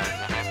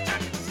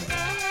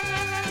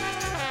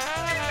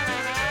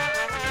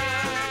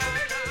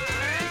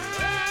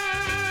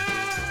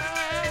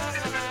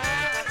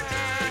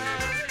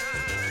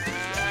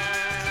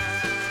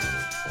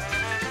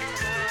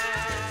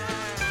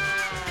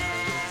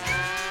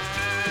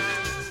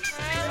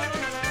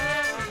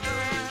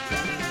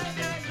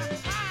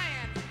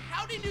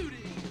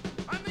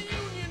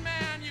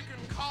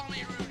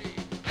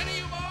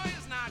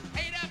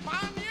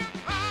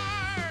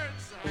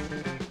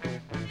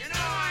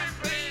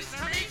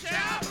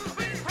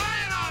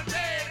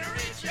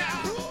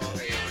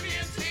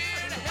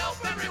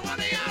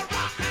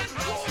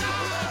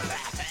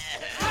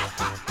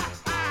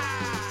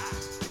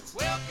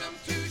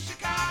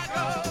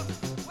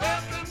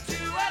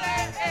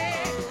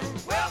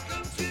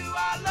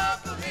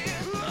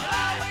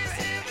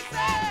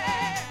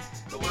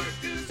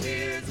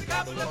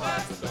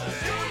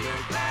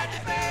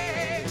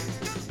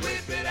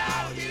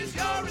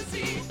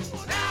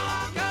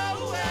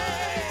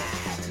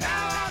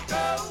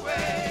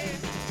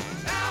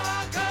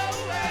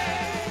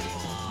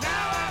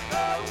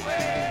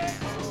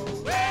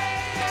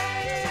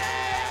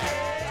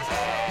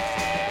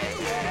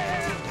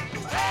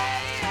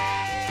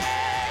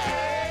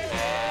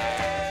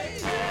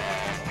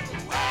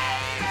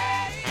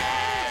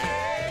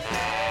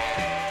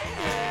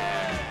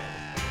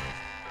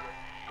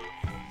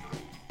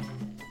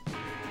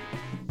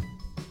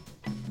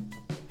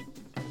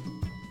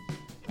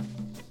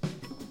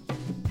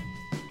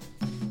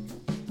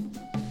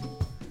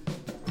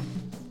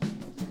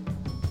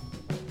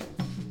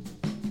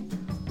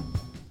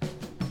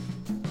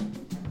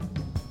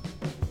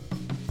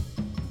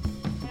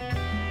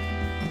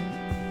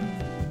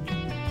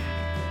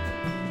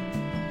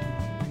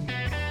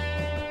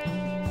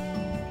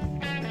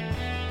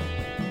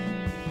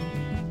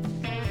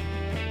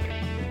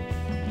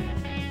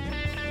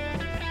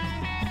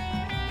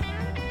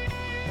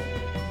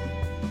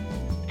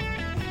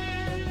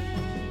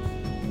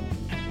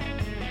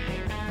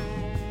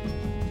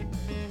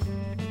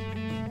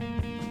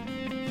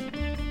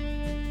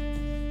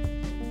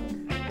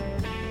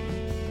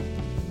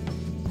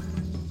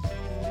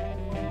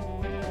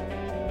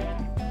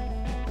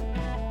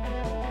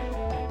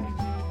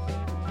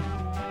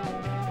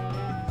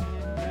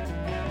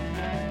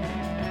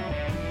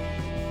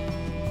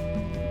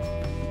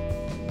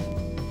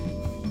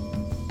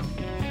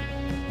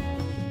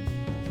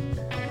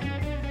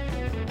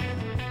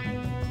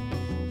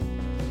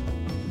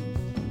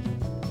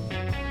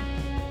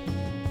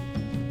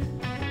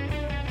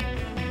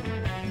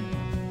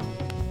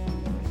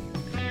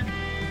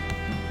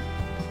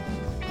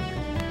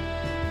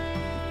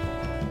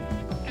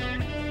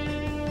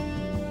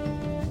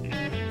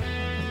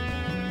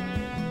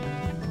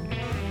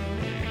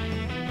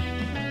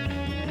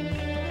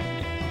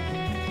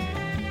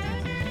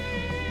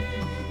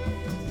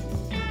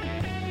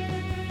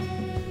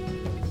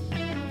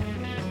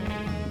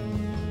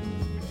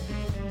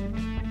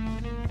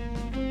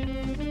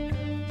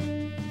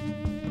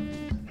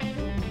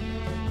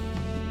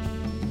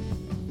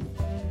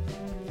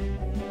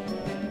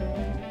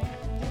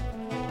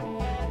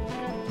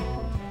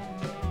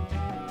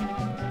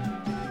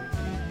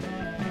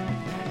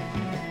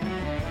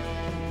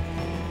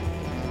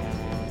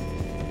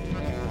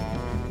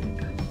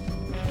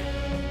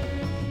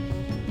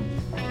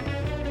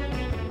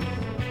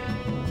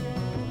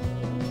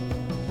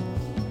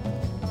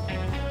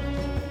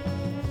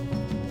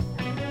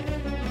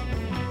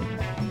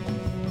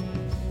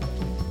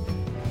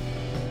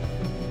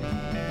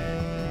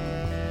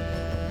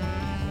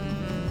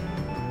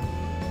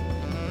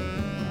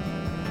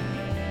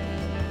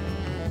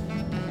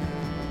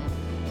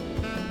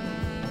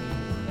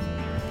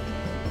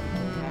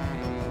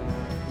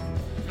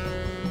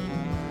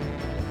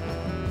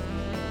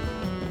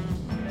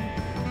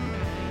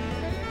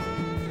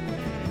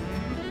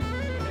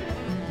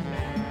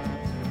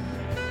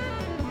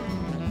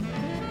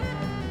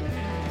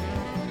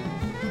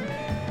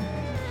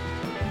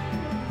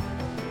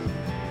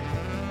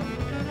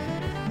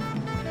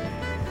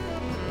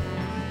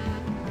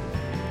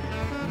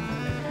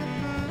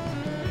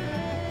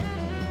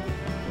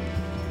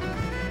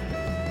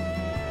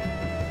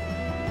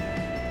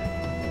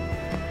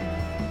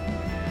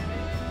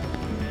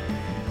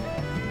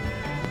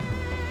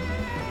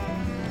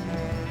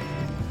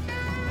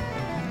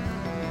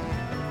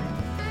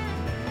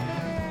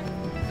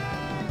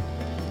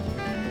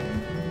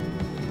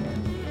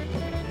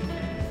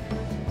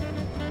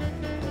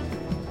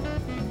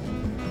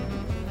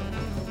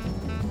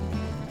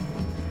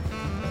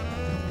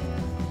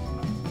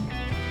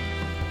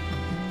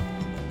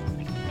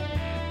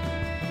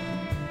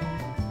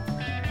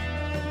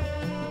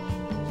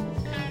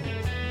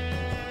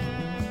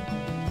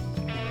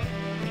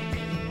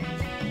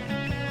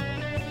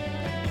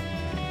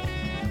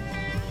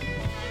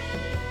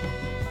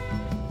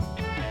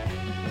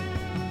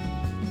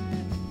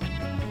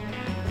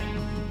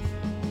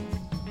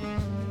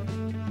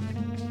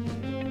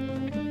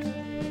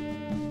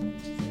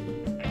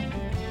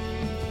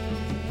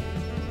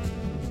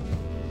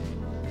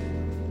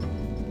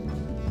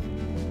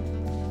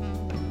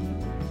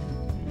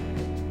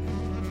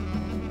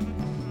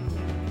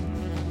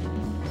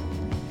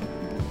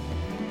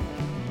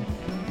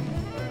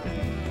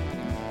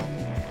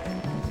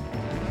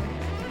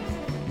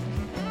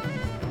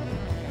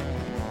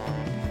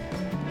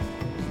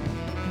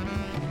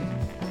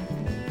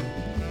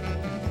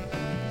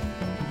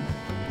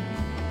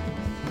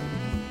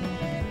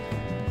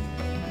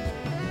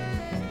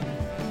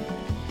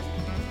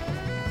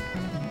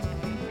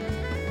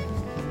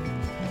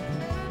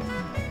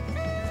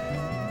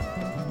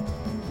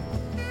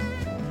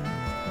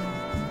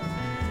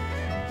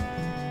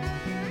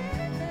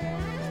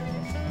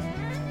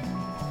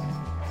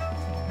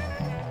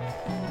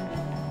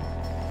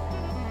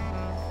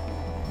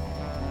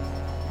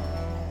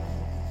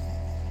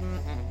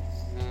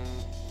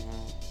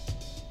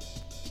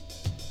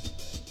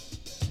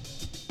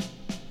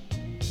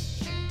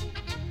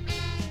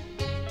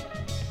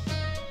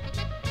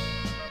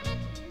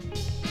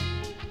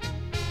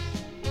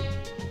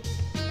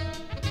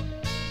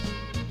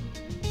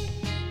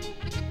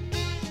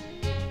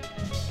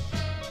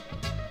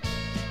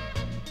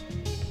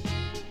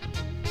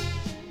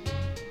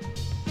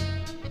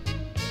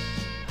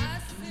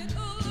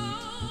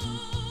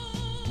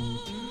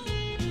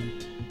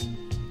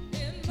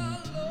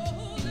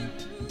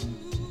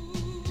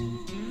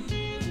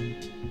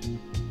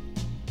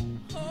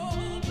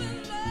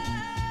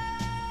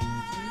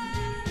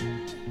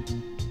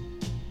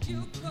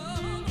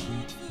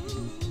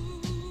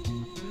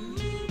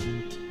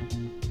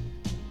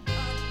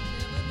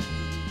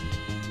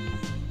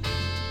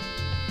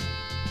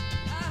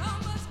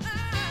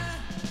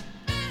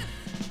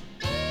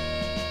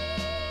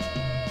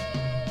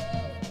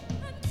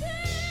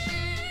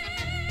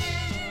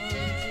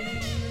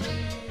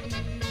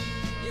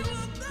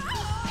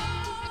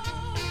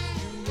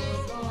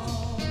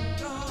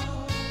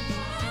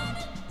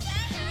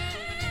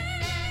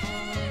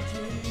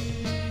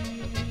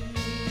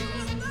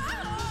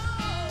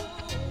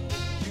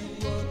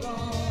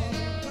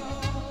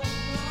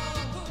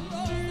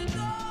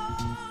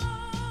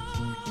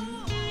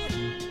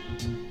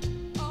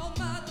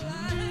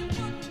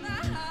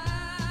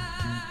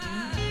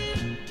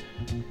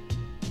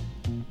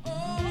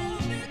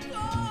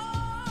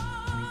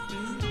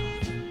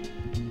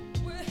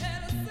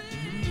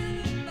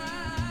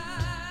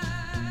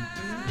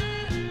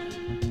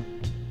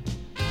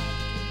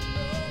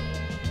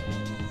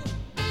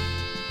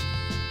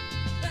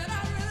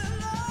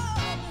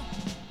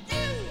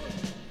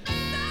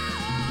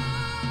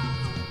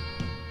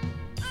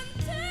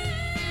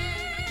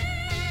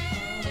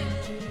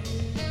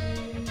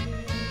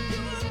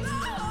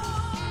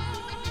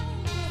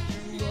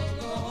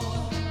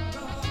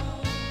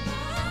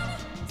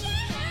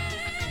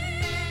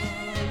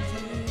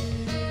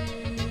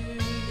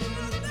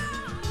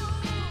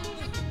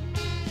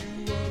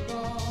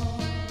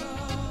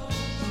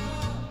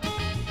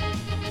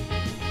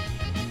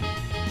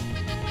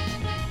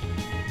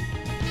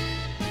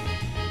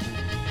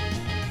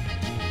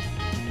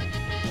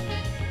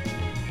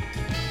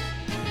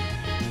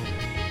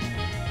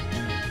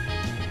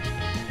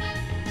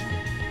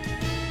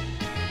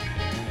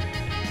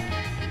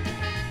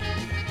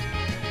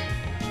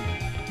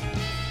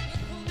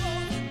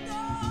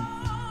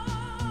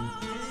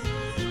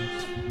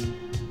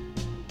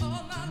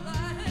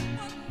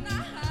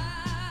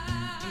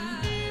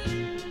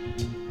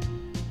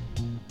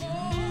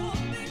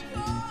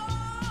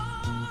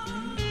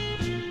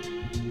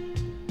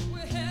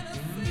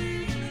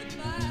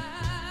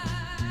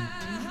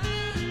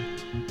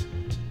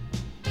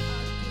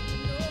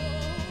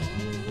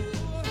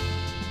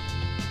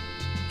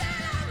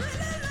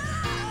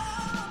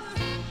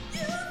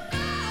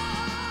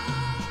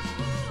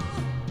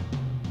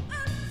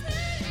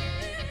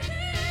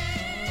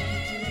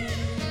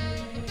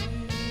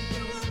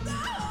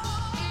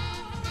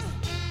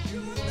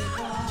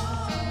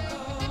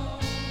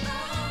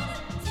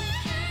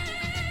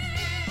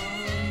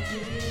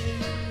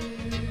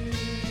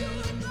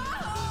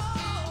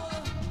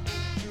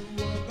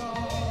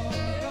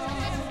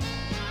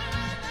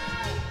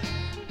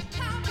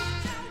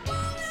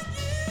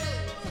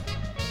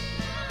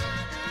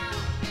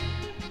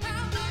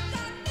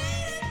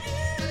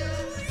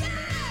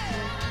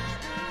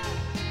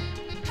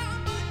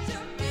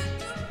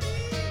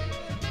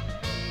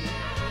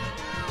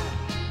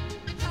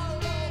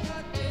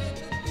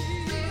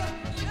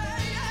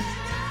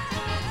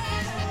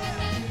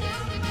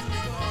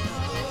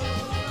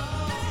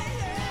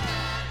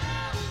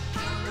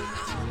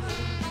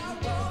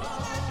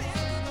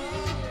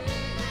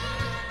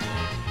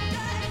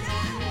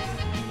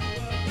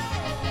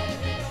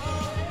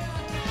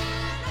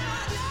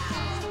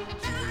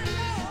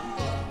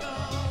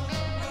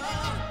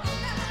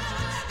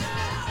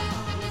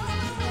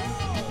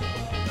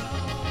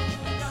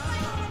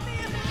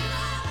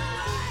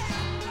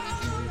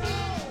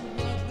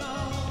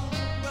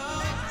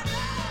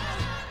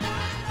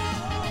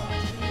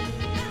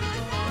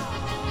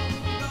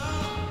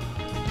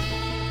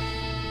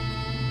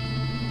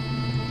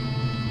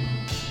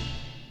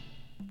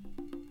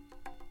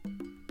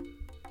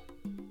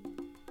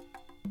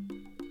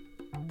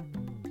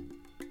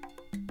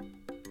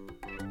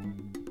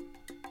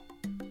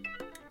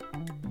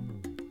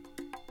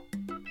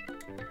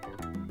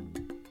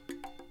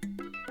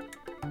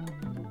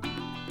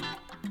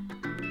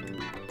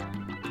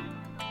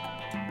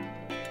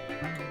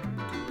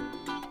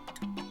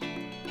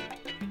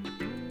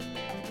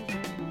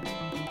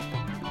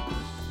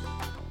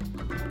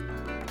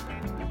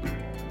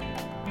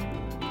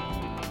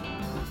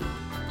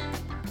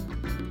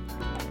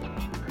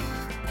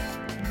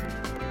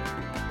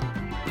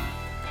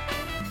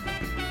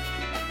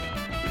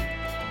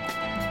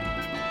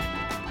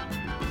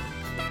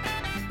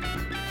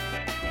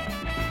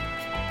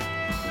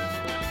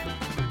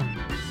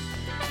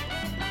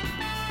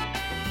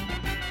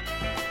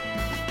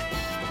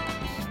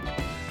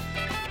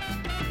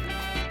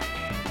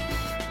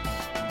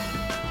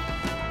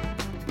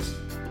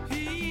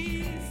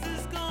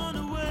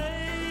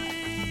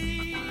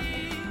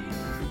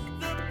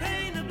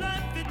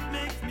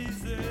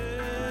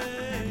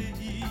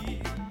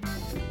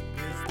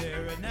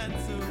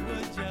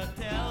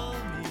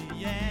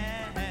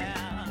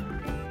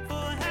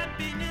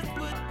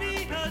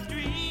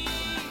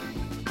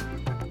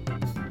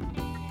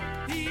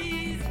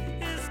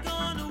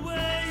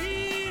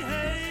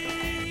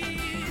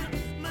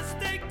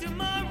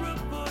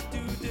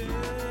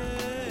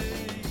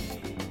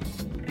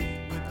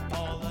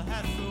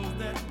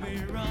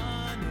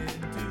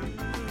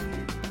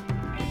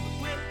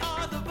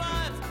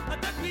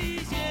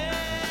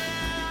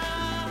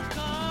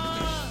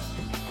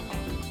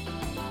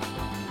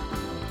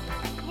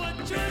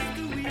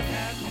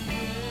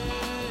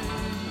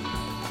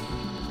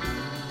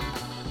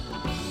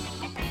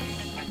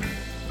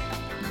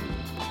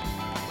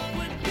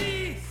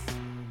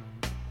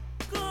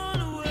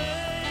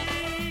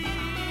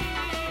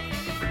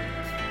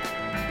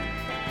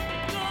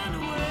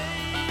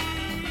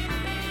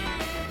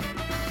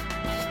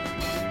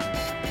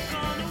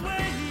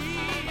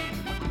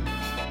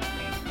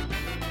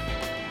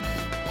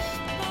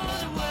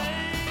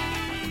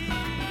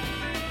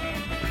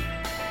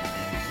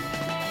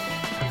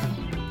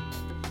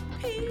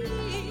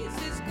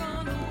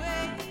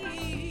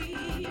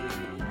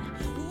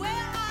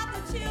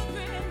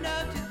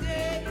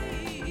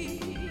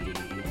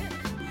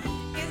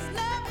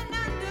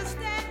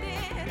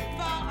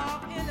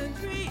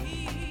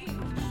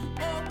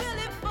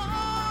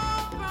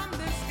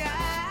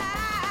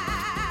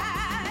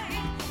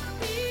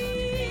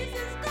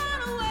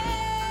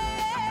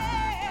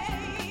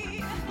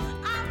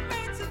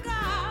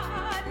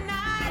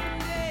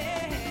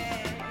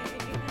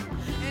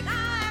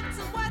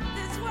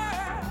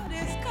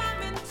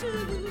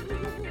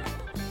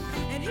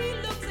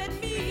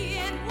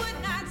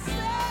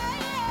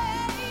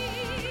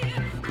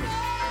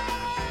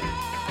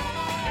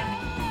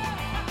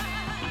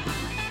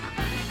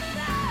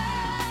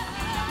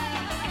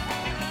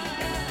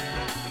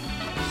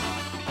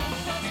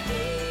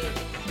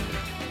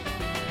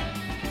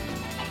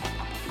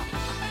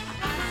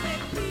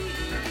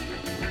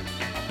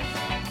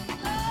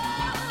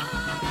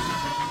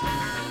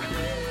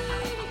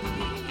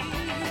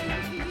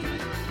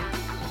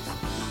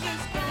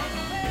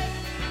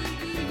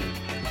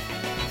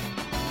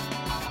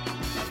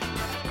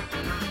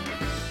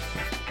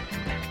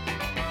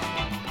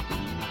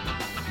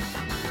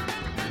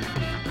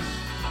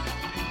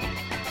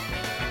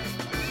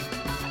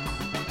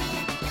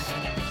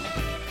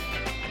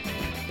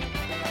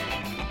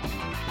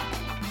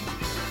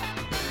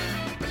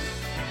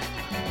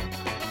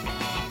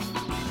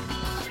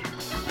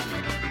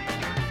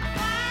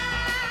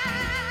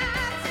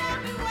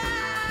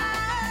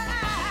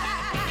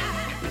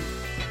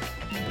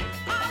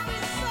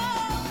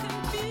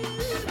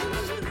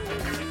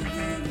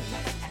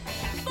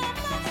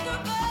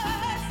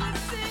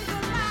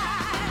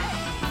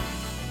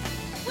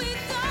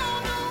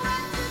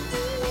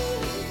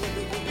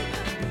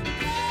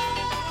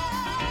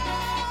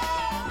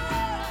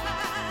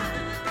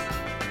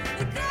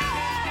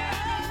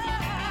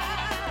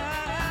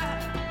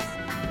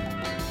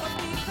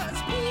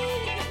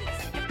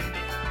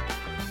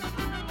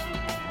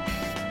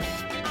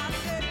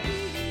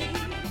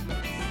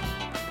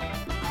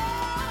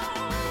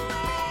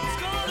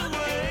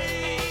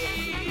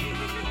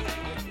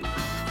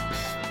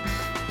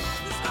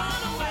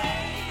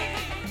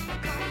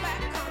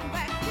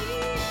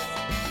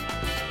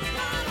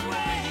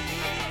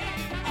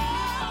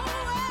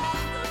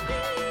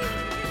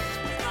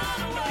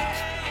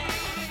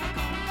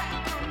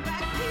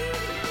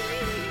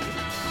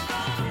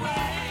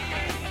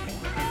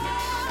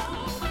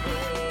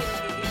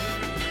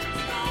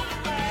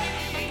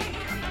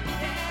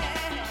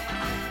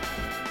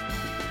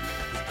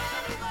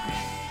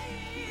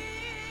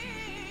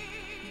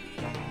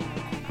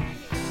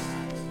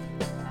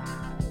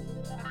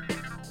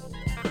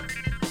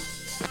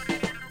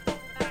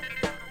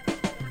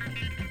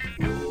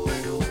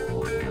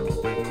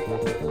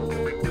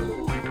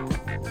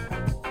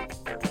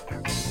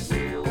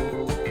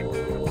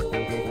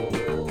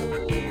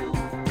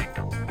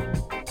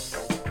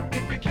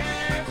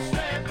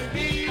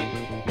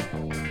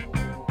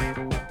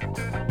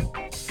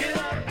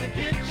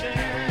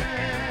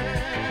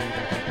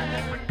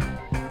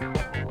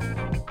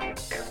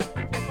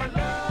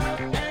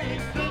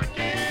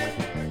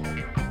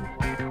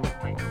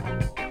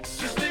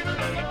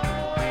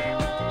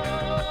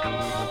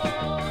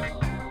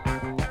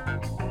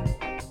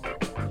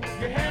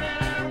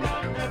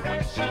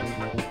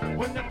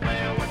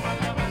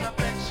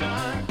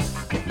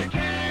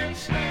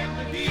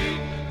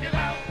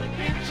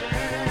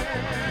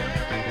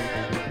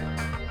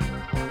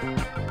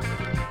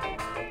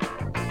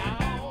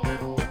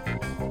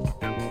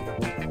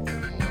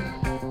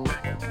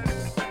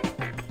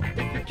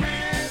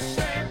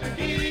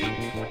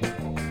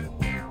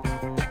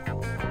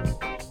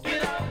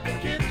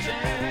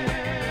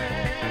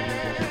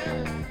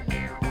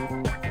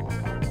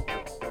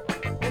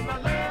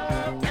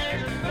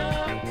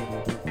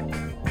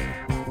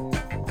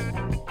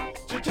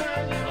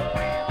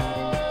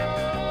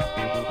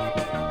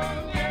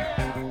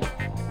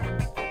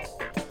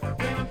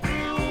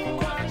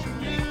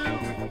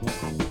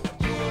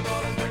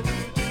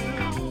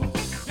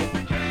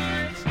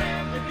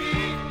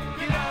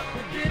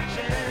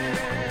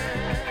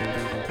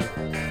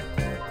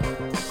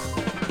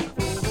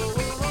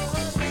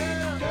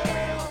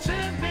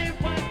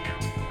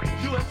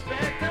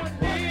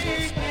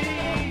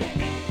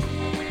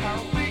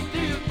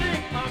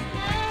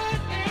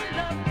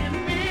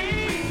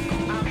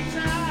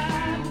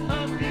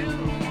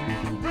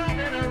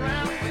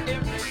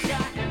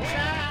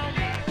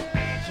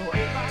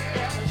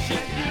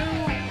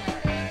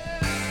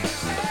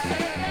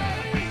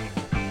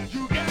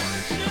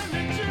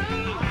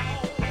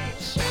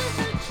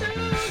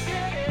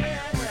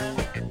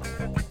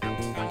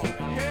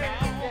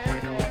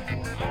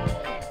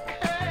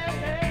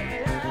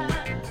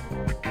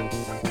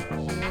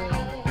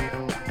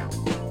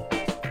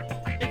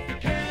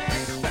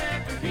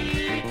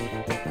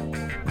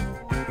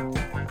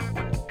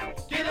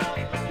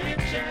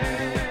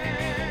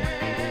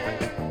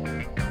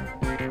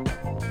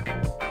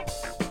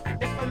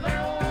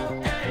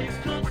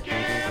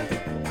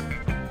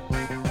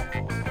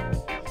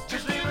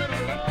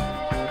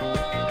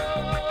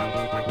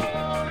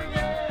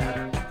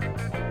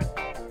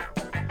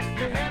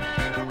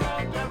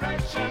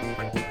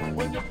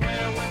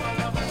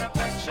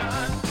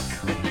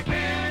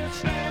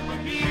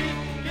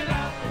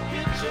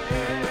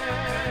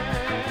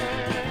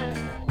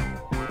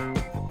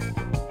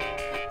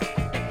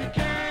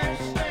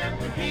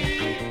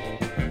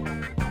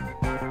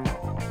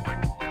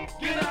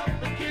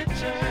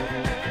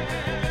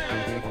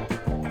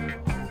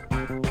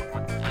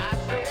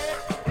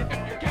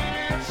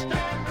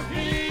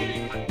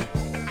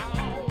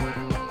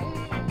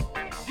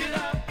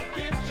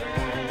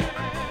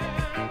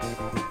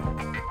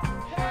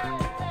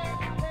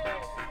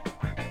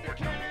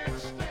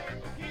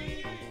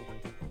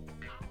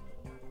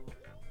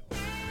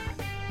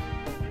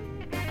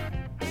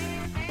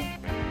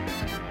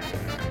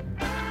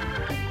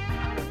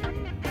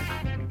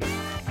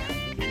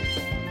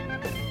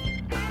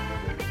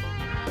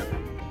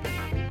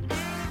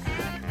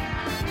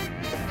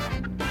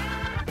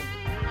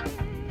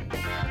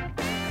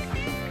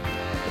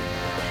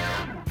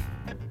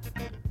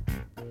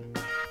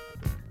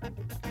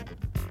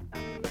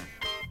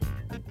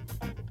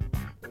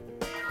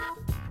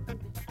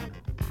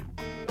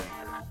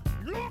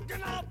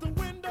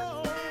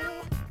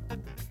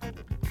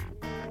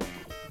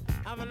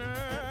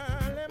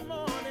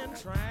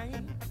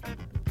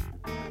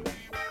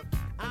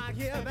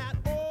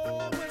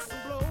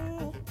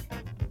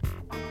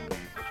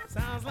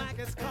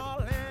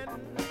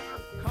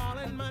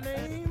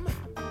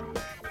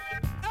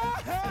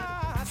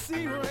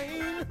 be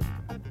rain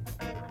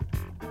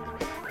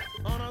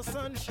on a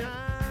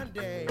sunshine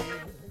day.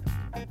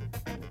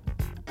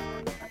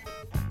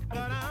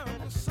 But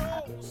I'm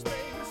so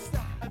spaced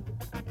out.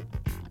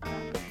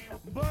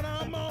 But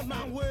I'm on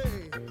my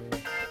way.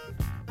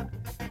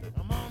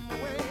 I'm on my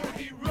way. I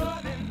keep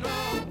running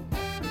on.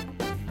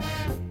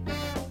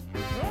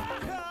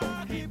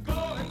 I keep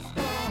going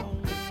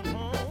strong. I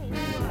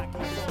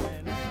keep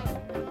going.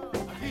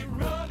 I keep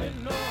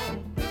running on.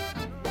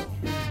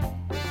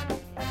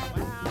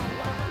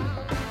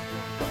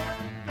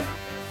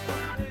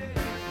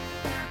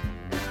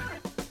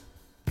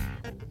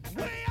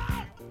 Way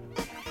out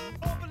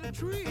over the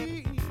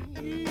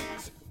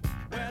trees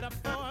where the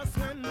forest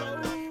wind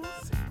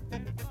blows.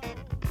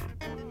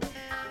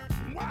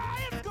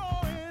 Why it's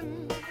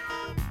going,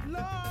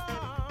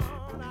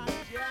 Lord, I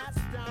just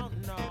don't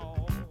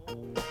know. I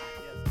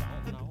just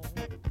don't know.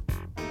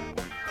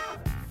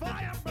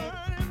 Fire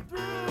burning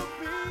through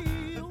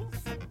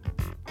fields.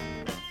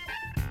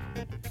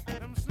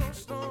 Them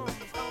snowstorms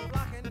are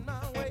blocking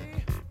my way.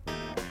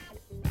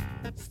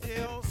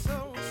 Still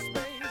so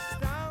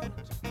spaced out,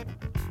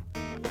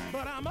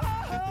 but I'm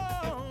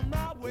on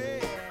my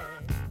way.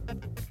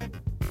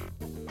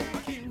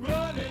 I keep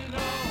running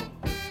on.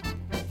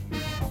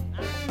 I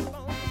keep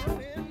on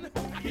running.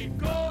 I keep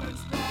going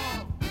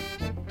strong.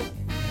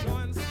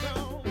 Going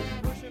strong,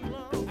 pushing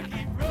along. I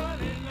keep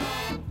running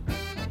on.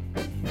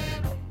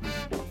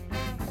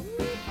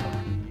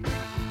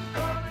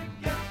 Gonna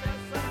get there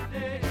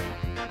someday.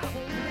 I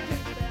wanna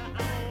get there.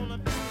 I wanna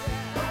be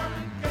there.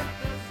 Gonna get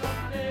there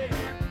someday.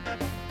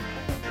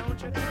 Don't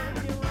you turn me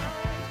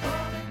around.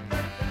 Gonna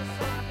get there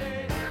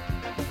someday.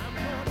 I'm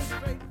going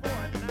straight for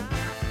it now.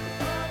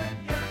 Gonna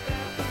get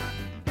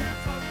there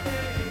someday. Someday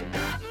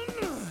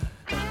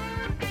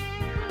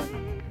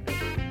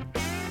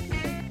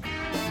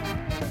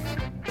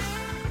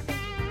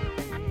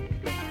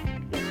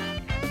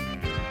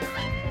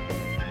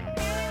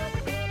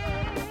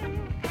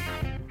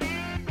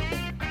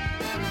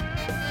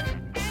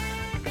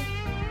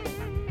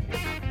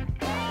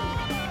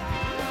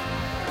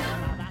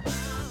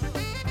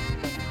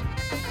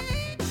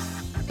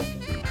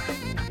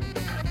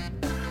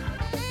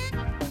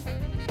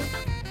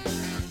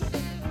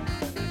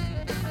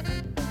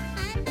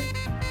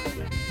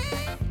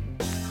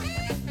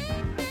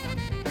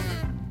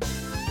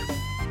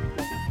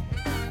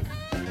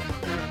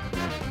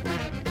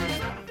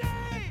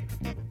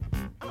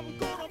I'm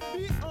gonna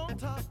be on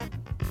top.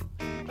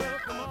 Well,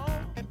 come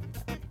on,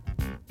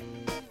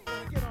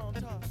 get on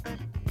top.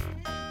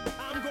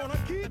 I'm gonna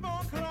keep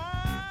on climbing,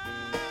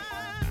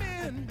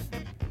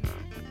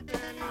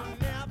 and you'll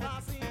never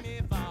see me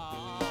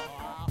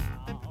fall.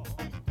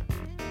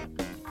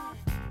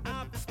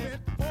 I've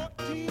spent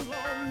 14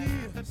 long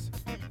years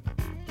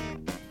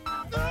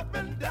up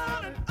and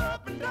down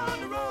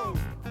the road.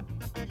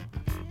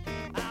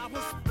 I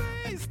was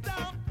spaced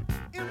out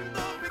in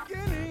the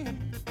beginning,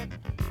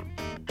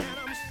 and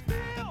I'm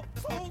still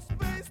so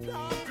spaced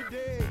out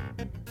today.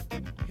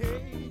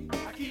 Hey, I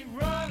keep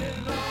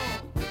running on.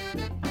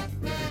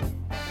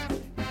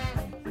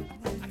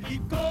 I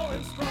keep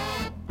going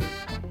strong.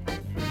 I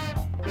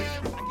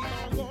keep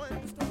on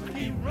going strong. I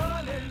keep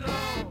running on.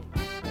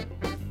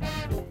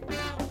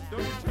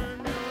 Don't you turn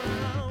me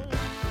around.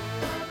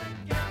 Gonna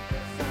get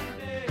there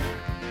someday.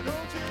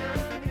 Don't you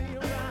turn me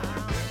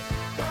around.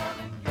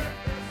 Gonna get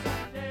there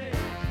someday.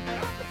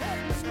 I'm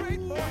heading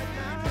straight for it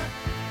now.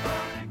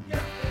 Gonna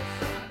get there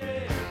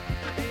someday.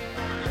 Ain't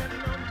gonna let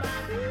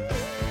nobody.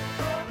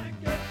 Gonna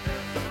get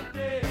there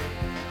someday.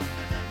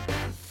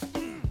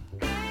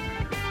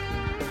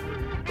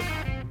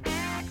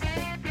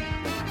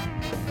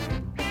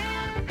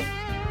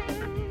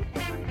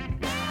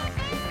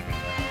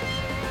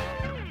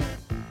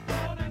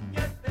 Gonna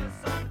get there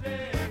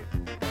someday.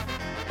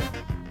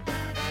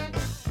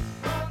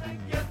 Gonna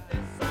get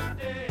there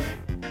someday.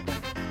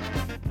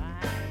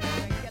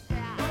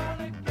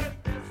 Gonna get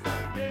there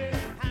someday.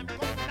 I'm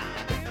gonna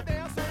get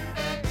there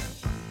someday.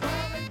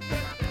 Gonna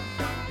get there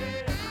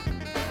someday.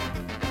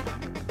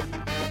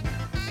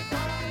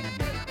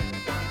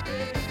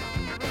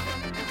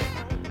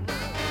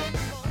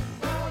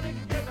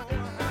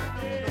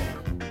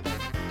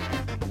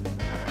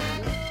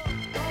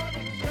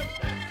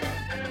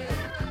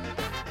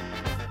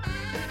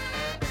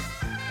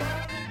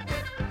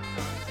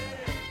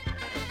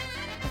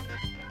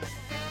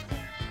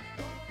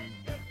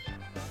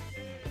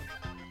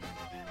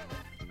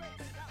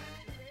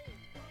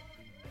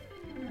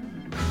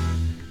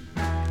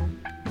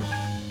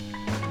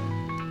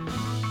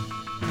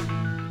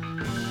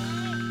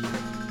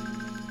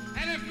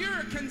 And if you're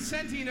a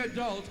consenting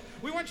adult,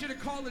 we want you to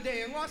call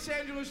today. In Los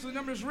Angeles, the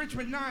number is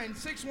Richmond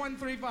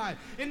 96135.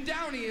 In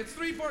Downey, it's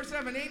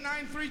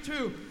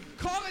 347-8932.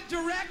 Call it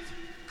direct,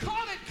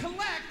 call it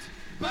collect,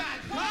 but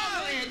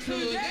call it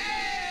today.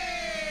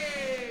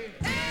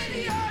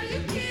 Eddie, are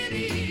you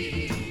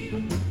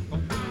kidding?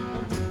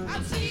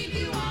 I've seen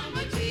you on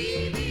my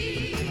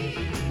TV.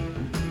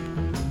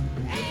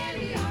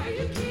 Eddie, are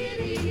you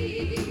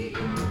kidding?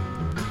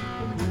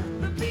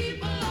 The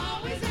people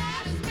always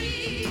ask me.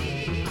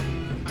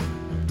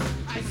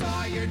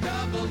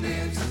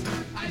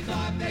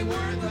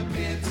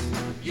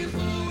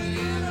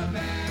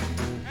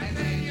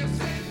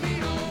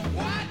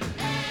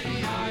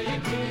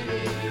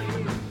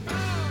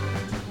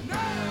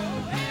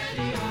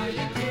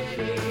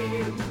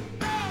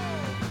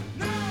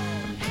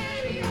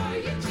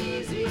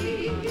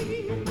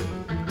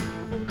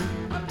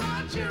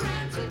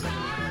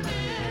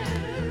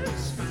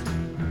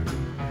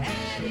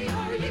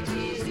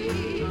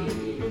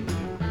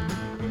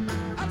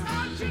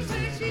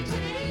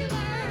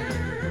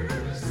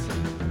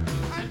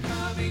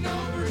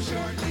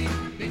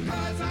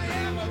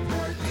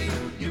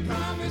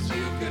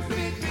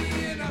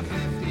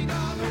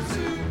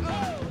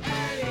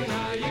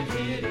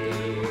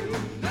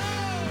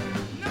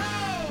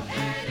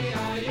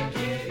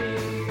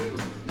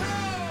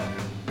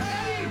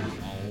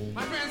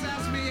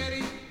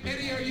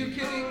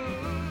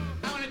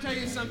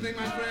 something,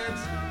 my friends.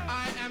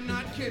 I am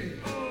not kidding.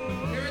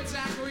 Here at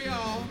Zachary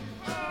Hall,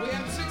 we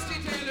have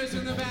 60 tailors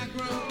in the back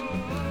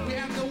room. We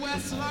have the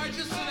West's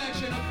largest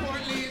selection of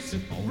Portleys,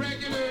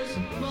 regulars,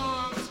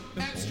 longs,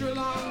 extra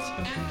longs,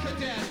 and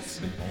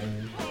cadets.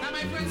 Now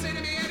my friends say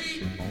to me,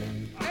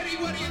 Eddie,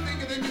 what do you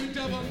think of the new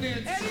double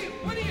knits? Eddie,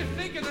 what do you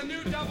think of the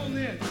new double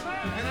knits?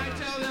 And I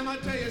tell them, I'll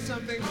tell you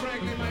something,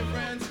 frankly, my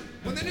friends.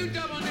 When the new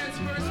double knits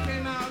first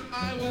came out,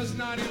 I was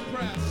not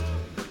impressed.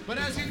 But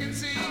as you can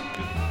see,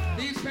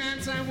 these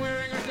pants I'm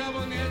wearing are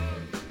double knit.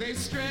 They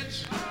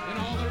stretch in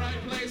all the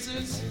right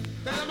places.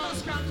 They're the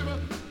most comfortable.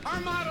 Our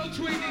model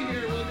Tweety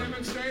here will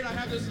demonstrate. I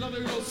have this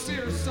lovely little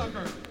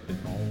seersucker.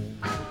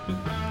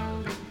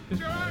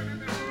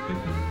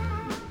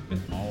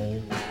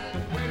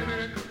 Wait a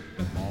minute.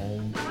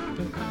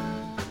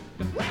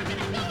 Where can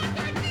I go with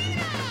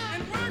Gardena?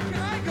 And where can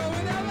I go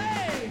in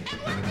L.A.? And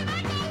where can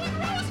I go with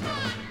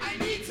Rosemont? I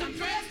need some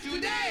dress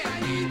today. I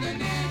need the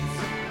knits,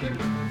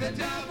 the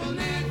double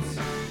knits.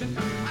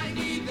 I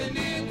need the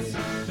knits.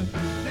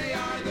 They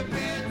are the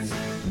pits.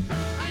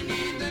 I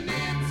need the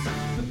knits,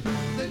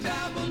 the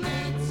double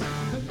knits.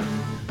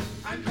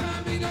 I'm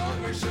coming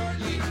over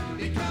shortly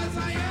because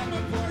I am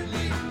a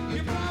portly.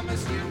 You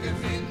promised you could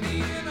fit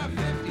me in a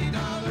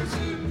 $50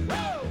 suit.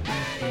 Woo!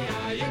 Eddie,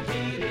 are you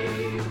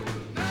kidding?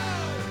 No,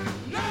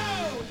 no,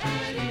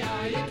 Eddie,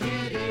 are you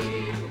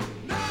kidding?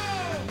 no,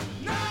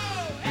 no,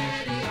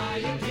 Eddie, are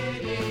you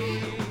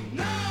kidding?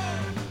 no,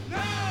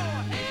 no.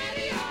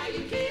 Eddie, are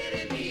you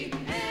kidding me?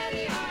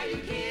 Eddie, are you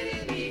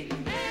kidding me?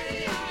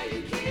 Eddie, are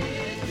you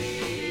kidding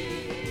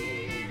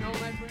me? No,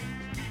 my friend.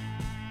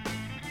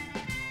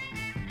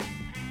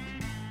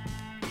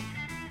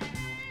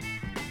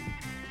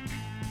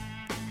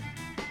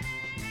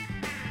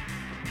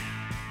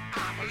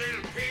 I'm a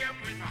little pimp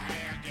with my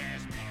hair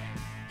gas man.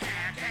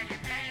 Hair khaki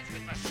pants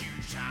with my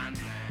shoes shine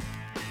black.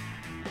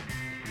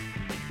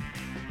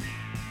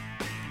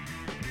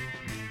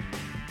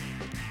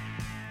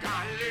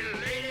 Got a little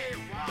lady who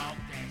walk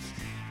that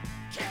street,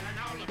 telling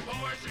all the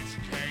boys that she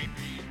can't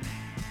beat.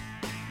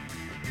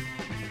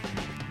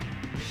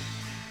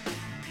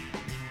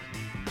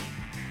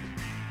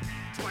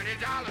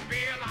 $20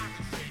 bill on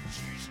the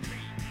Century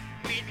Street.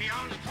 Meet me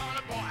on the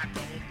corner, boy, I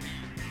don't be.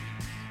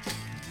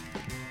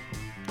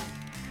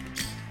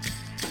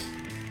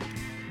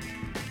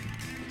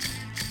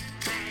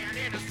 Man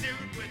in a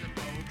suit with a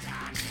bow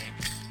tie neck.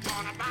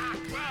 Wanna buy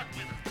a truck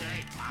with a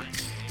steak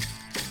polish head.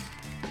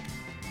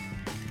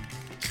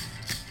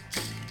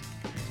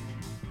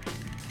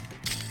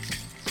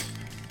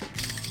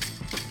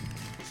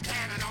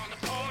 Standing on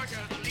the porch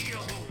of the Lido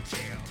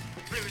Hotel.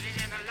 Bluesing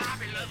in the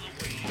lobby, love the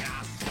way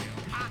I sell.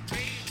 Hot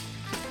beef,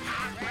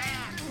 hot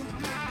rat,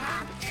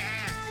 hot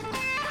cat,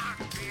 hot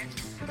bitch,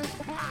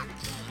 hot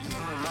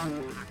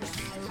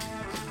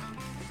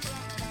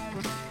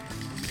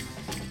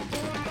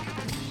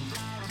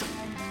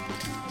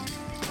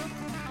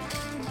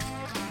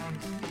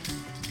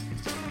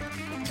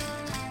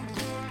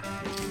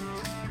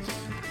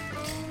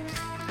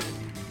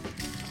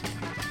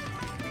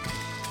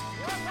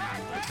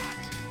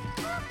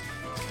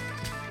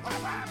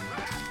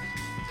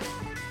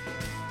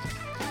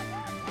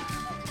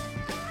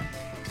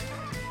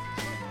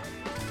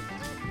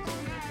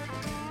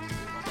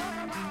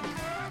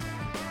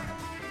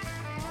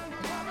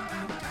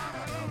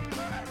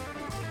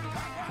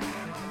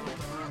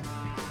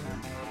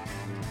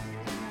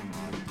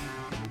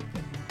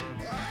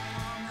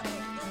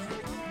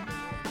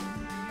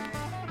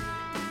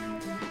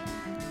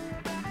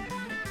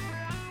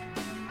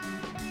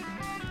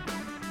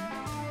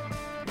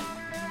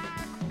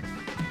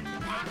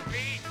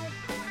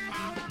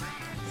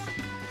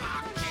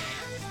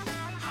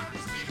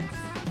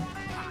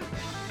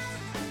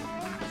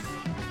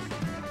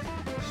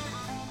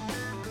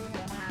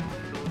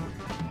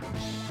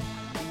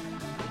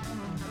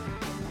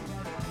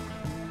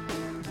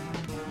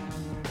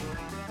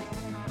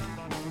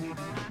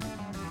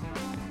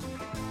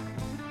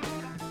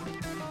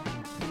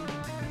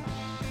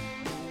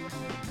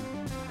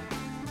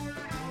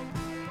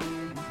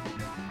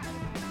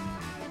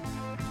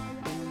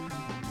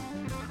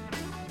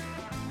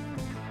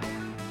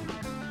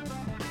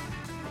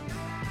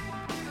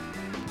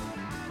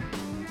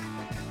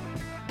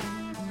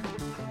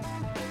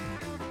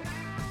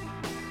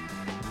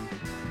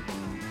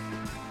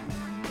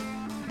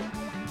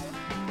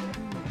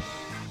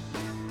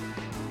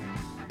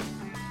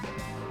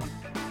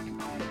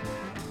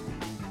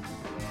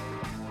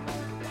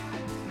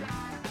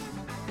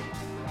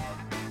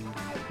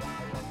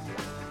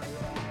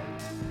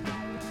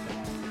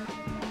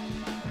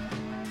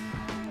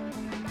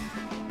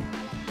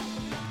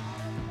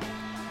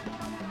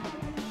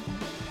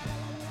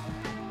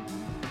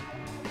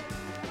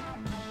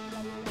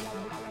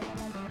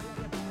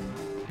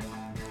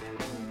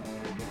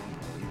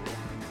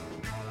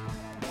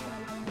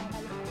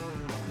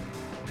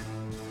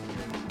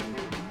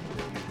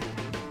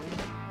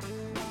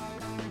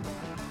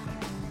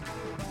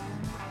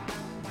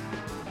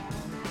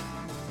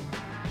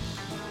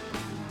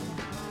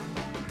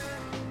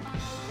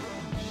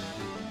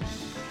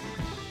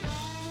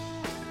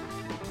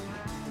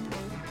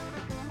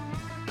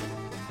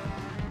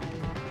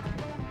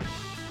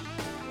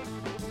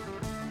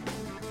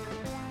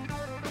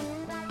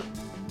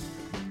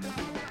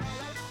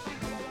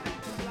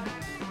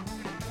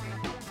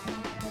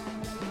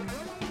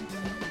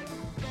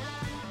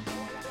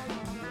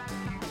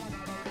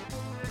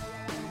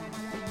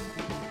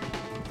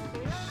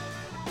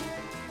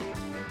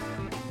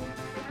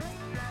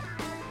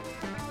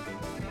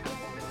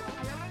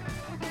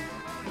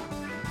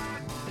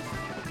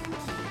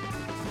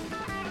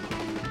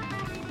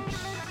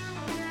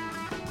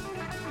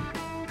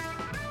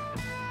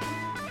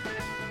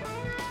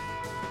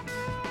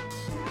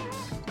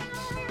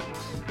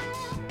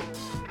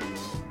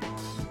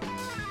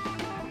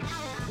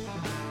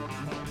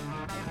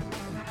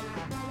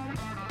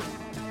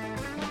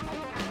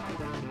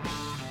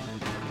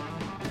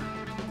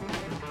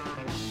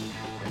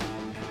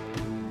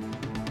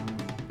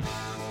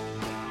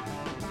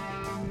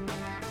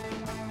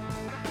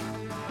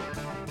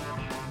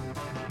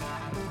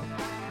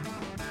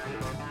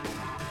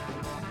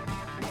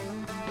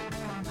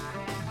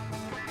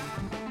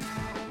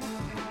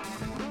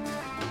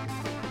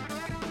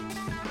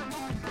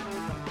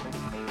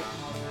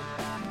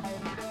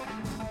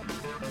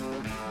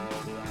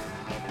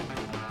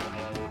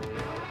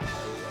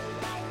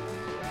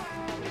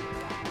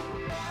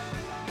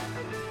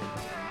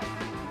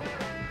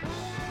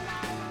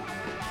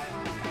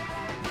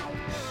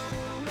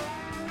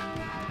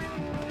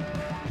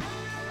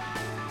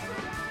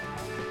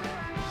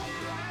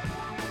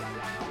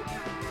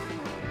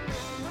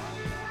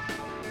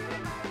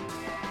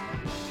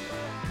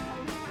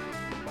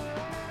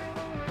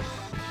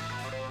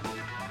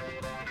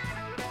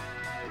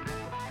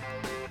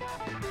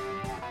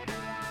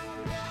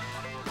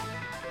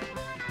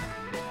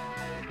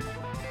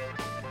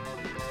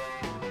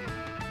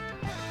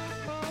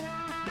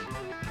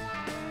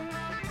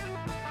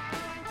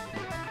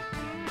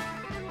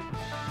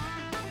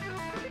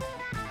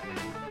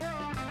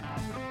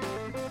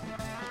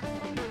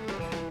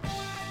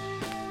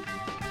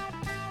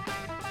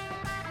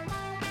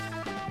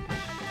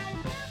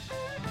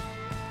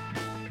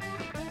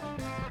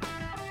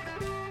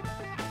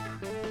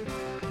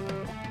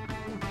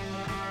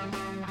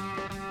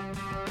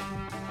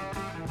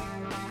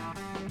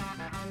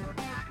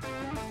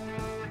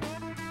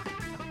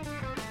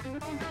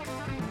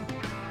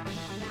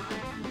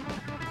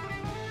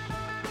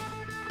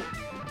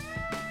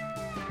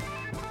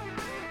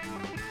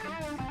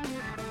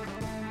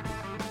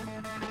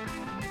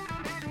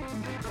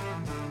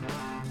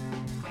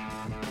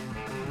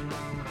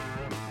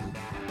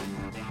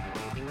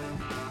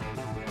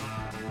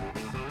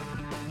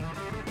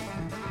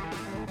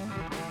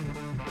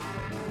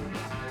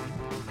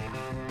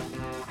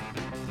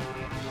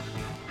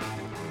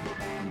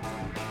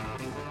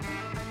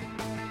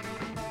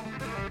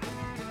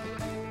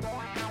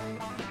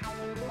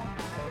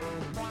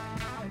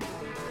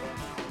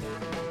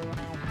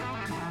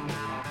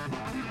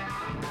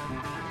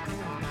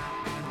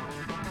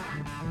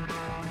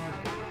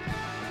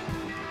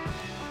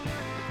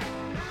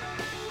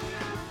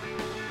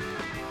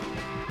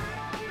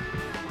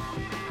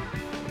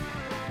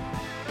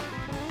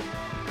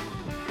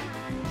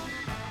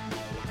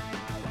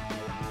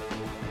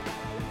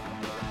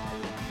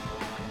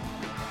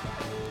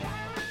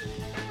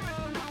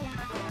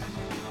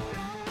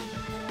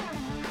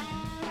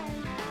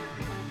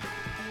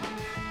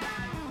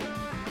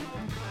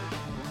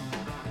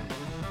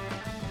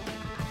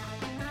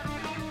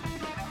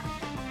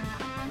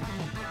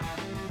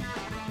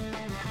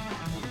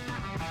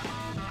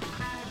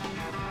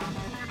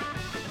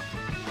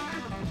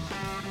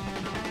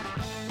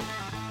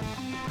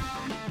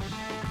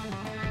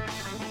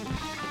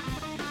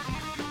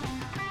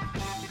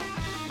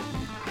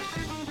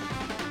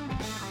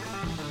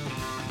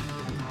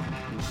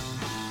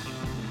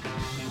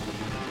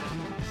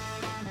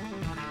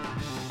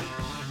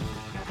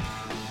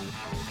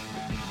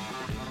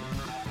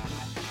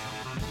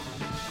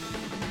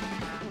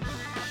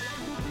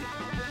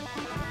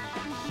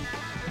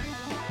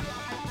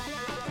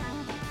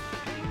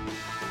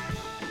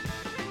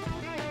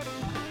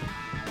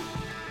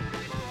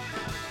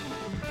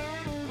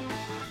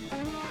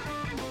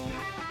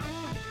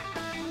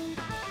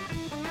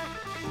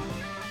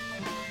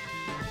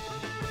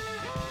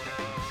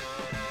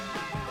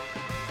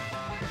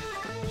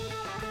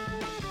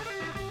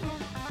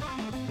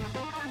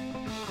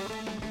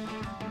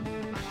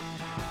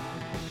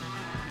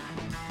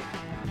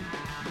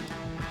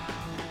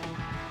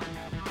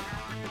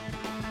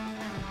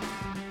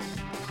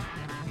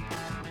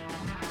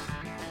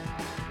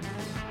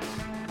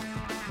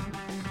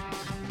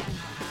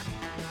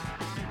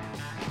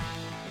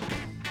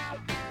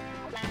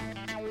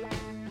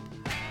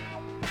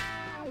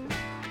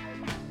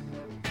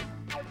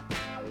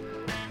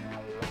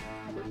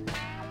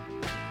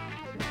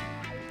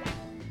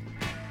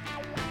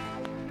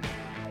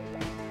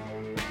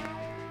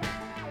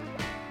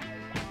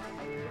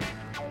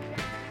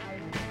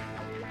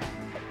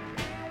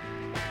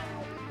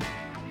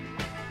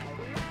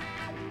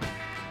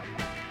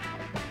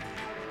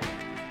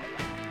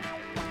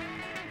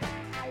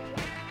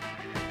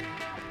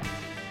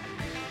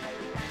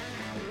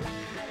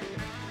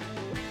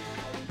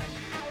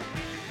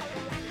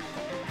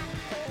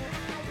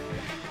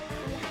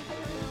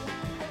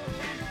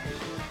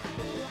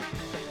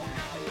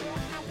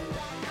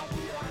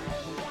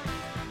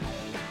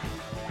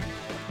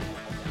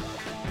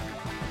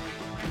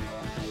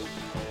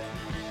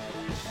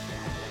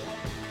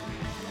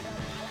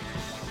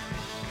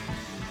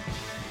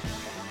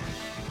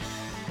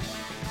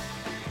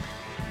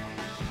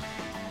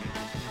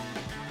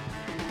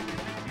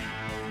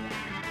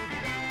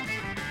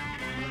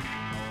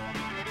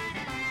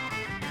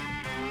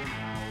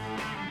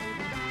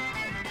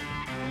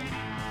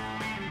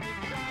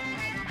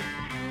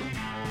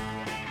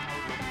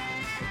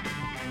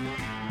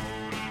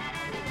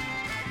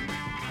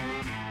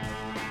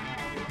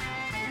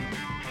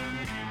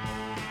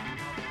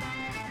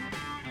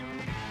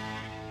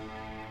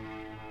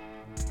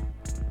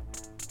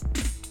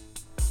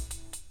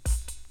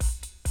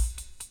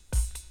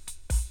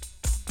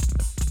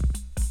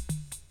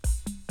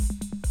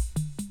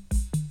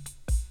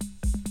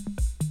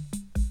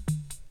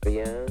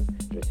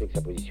sais que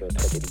sa position est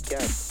très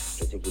délicate,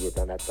 je sais qu'il est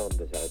en attente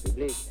de sa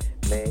République,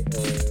 mais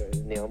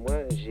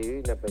néanmoins, j'ai eu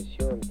une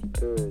impression un petit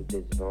peu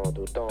décevante.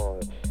 Autant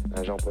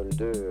un Jean-Paul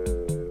II,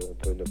 on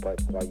peut ne pas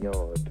être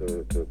croyant,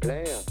 peut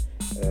plaire,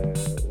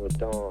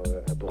 autant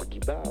un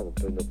Bourguiba, on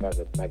peut ne pas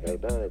être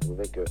maghrébin et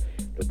trouver que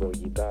le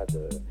Bourguiba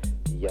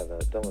d'il y a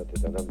 20 ans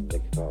était un homme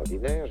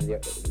extraordinaire. Je veux dire,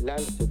 là,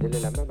 ce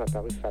Dalai-Lama m'a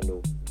paru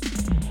falot.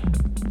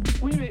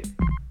 Oui, mais...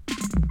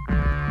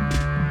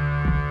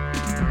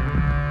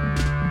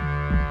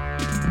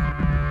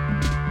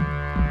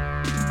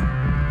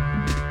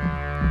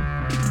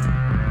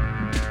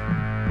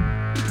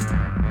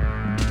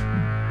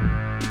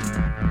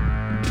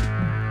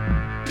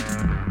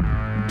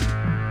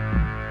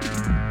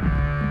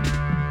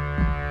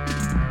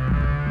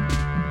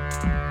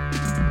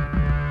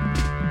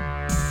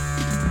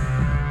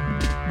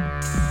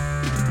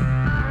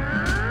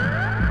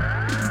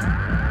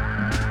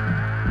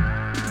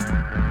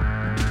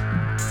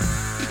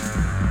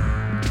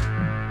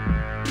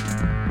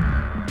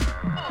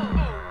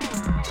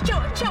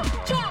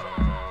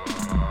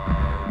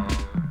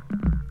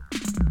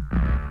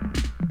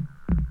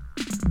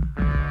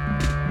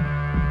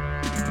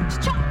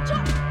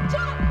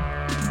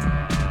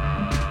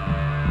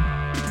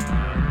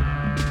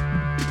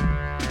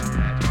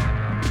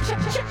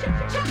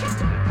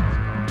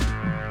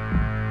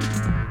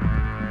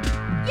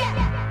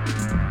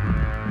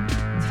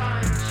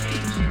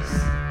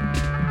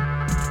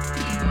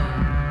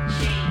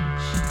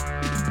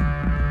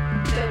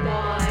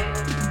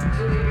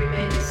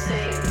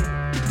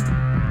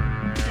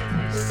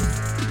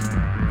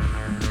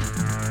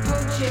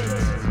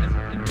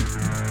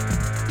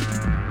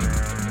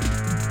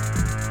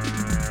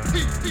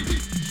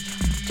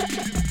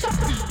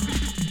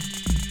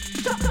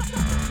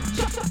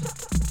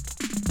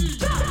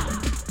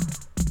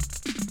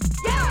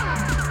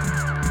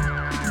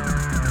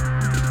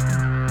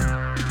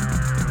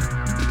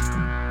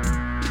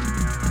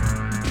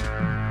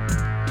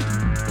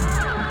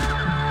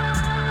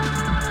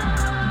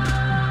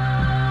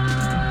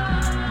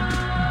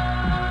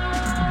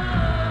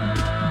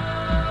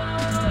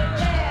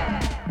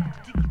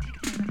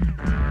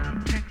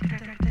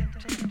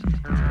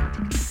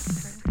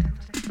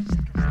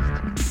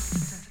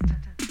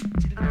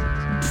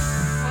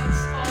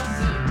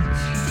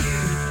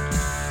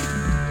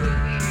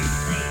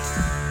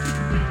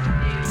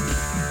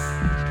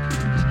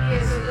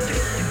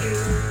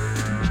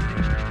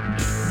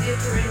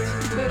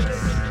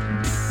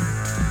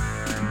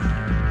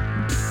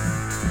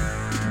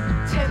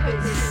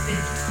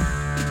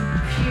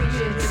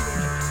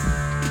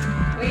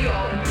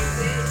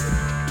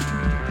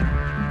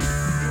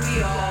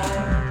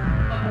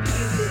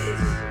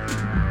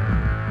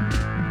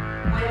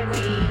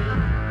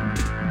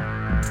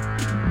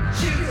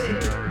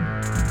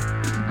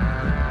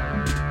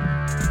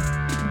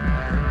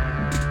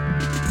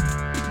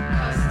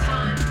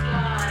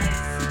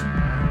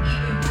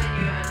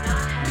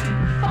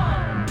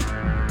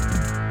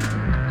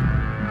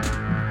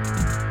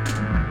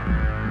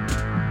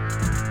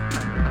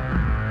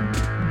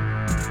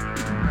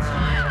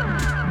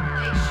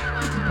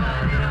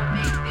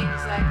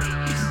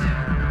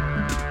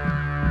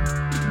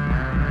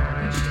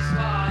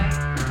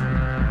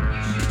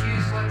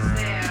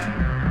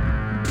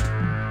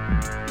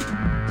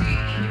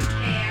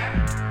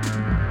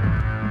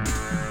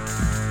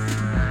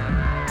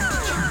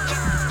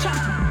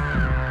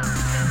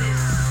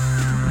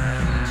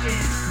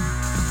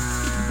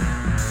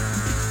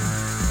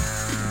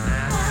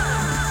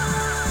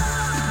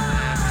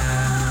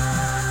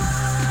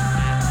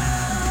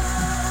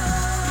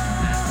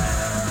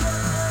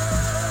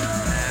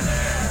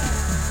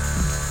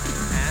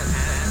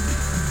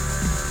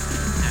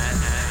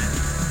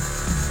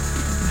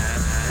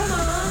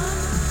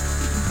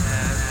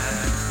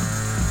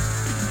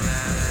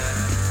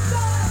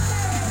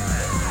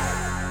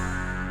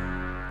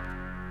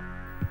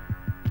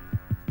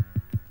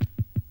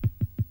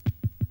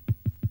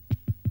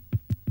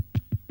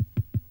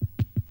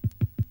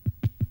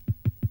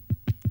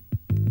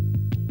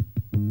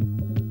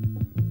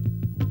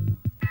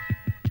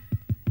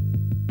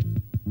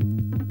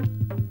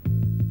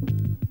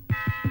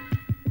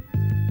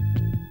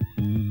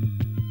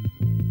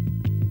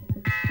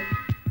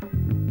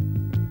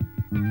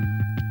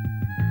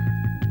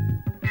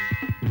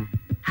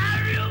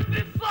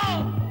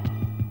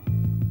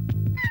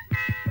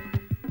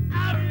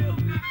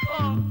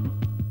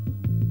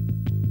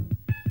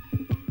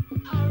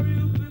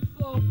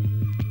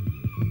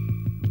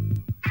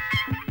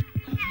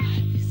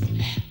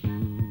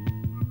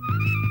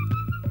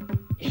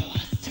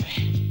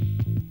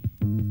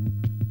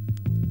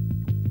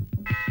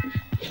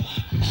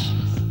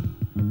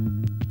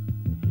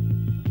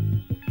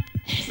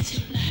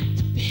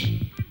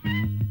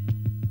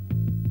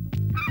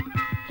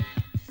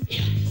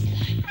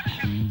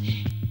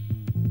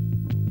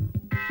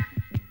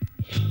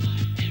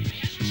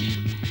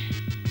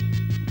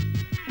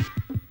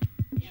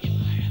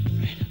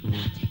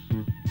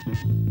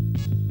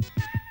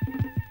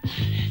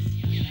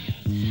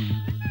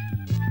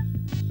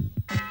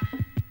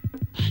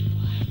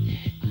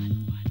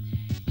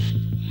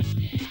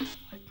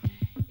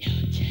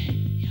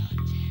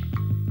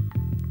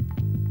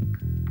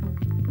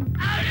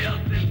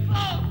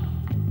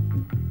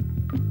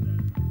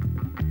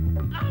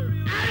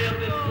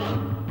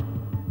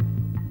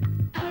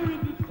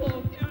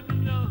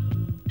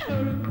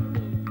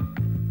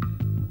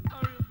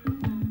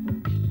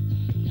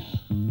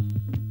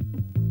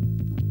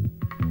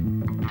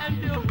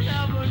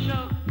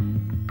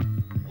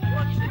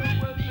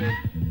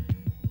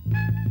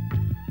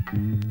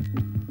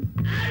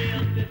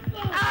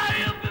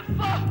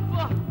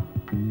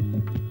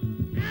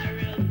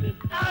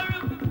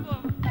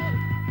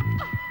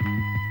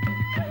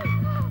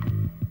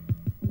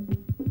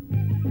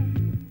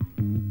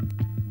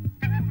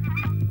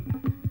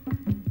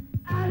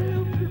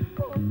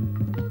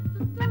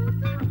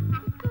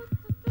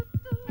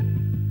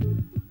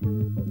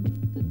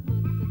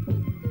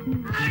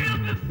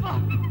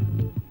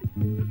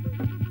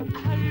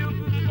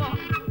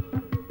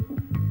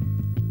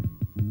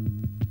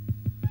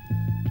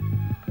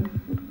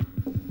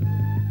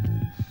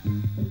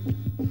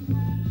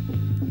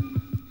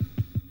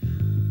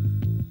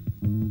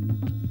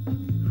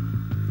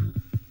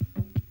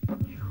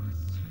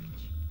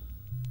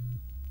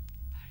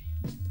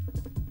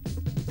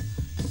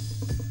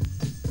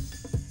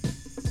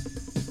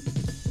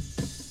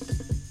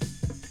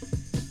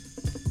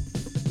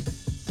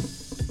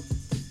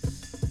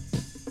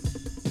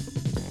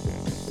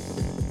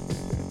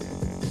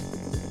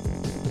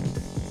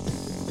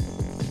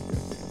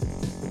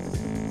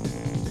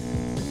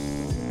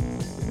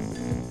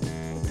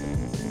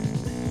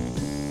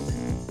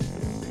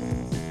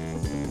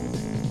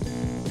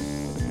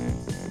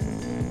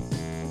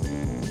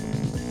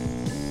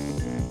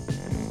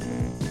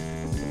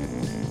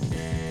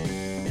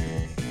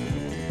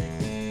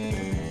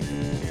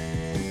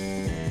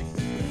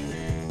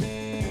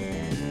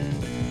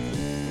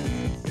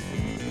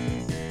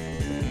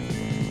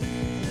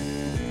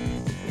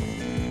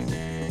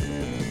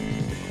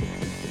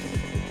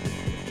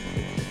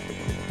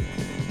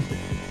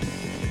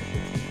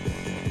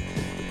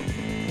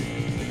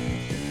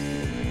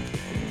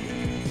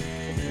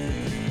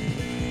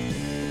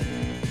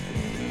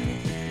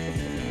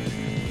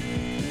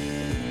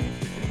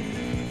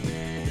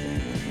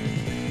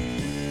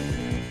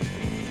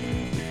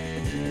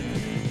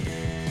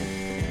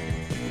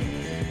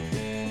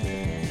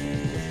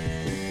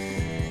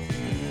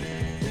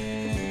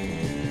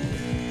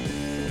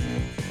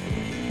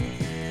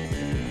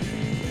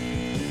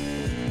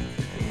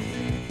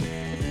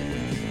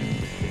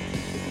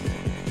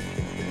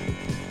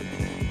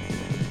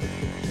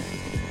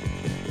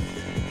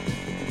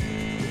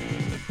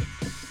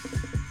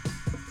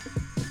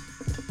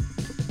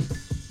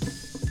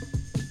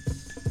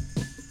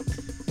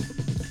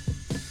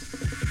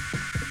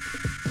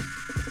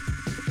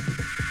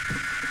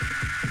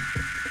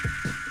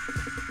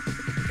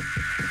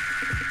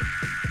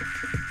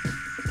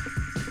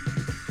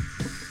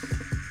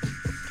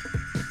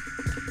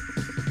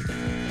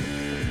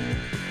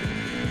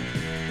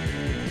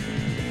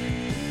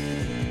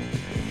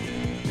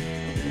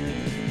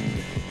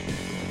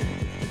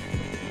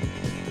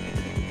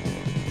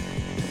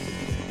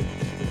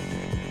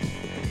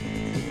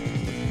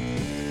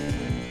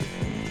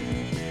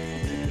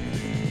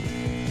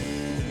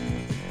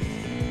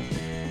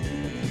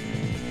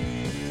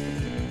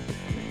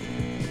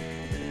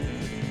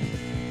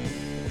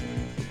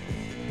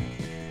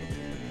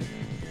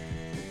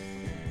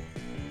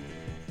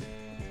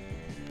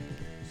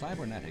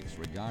 Cybernetics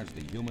regards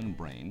the human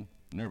brain,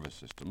 nervous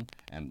system,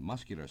 and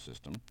muscular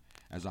system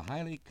as a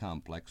highly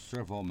complex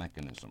servo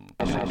mechanism.